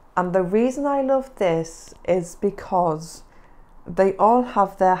 And the reason I love this is because they all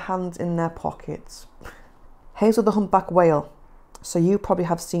have their hands in their pockets. Hazel the humpback whale. So you probably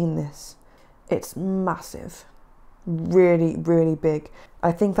have seen this. It's massive. Really, really big.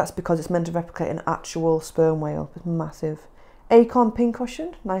 I think that's because it's meant to replicate an actual sperm whale. It's massive. Acorn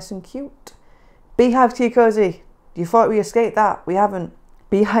pincushion, nice and cute. Beehive tea cozy. You thought we escaped that? We haven't.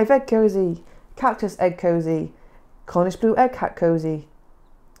 Beehive egg cozy. Cactus egg cozy. Cornish blue egg hat cozy.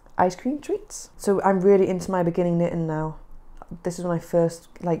 Ice cream treats. So I'm really into my beginning knitting now. This is when I first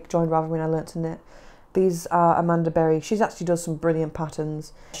joined Ravelry and I learnt to knit. These are Amanda Berry. She actually does some brilliant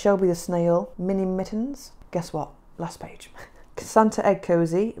patterns. Shelby the snail, mini mittens. Guess what? Last page. Santa egg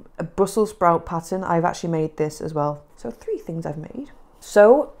cozy, a Brussels sprout pattern. I've actually made this as well. So 3 things I've made.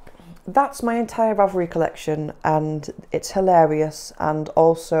 So that's my entire Ravelry collection, and it's hilarious. And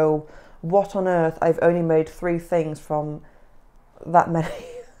also, what on earth? I've only made 3 things from that many.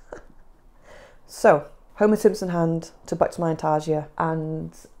 So Homer Simpson hand to back to my intarsia,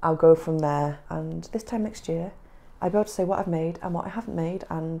 and I'll go from there. And this time next year, I'll be able to say what I've made and what I haven't made,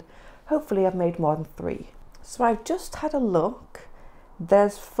 and hopefully I've made more than 3. So I've just had a look.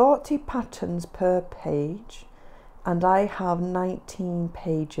 There's 40 patterns per page, and I have 19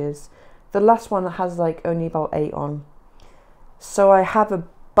 pages. The last one has only about 8 on. So I have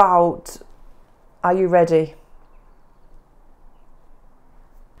about, are you ready?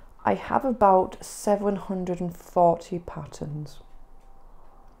 I have about 740 patterns.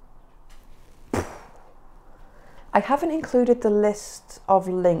 I haven't included the list of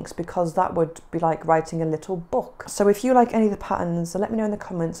links because that would be like writing a little book. So if you like any of the patterns, let me know in the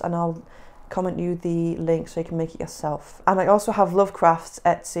comments and I'll comment you the link so you can make it yourself. And I also have Lovecrafts,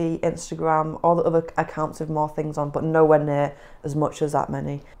 Etsy, Instagram, all the other accounts with more things on, but nowhere near as much as that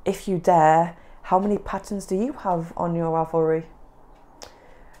many. If you dare, how many patterns do you have on your Ravelry?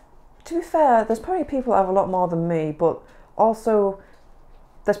 To be fair, there's probably people who have a lot more than me, but also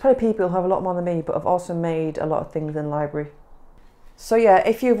there's probably people who have a lot more than me but have also made a lot of things in library. So yeah,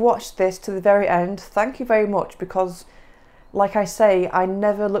 if you've watched this to the very end, thank you very much, because like I say, I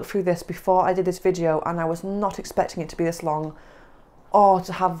never looked through this before I did this video and I was not expecting it to be this long or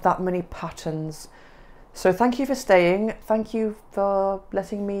to have that many patterns. So thank you for staying. Thank you for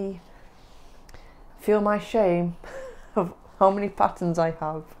letting me feel my shame of how many patterns I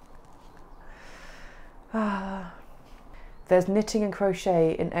have. There's knitting and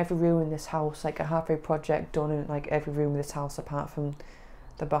crochet in every room in this house, like a halfway project done in like every room in this house apart from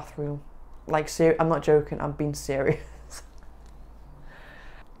the bathroom. Like, I'm not joking, I'm being serious.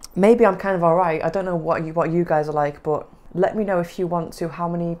 Maybe I'm kind of alright. I don't know what you guys are like, but let me know if you want to, how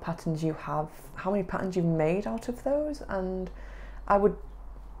many patterns you have, how many patterns you've made out of those, and I'm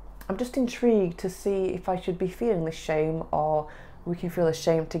just intrigued to see if I should be feeling this shame or we can feel the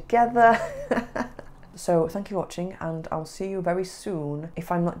shame together. So thank you for watching, and I'll see you very soon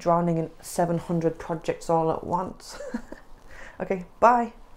if I'm not drowning in 700 projects all at once. Okay, bye.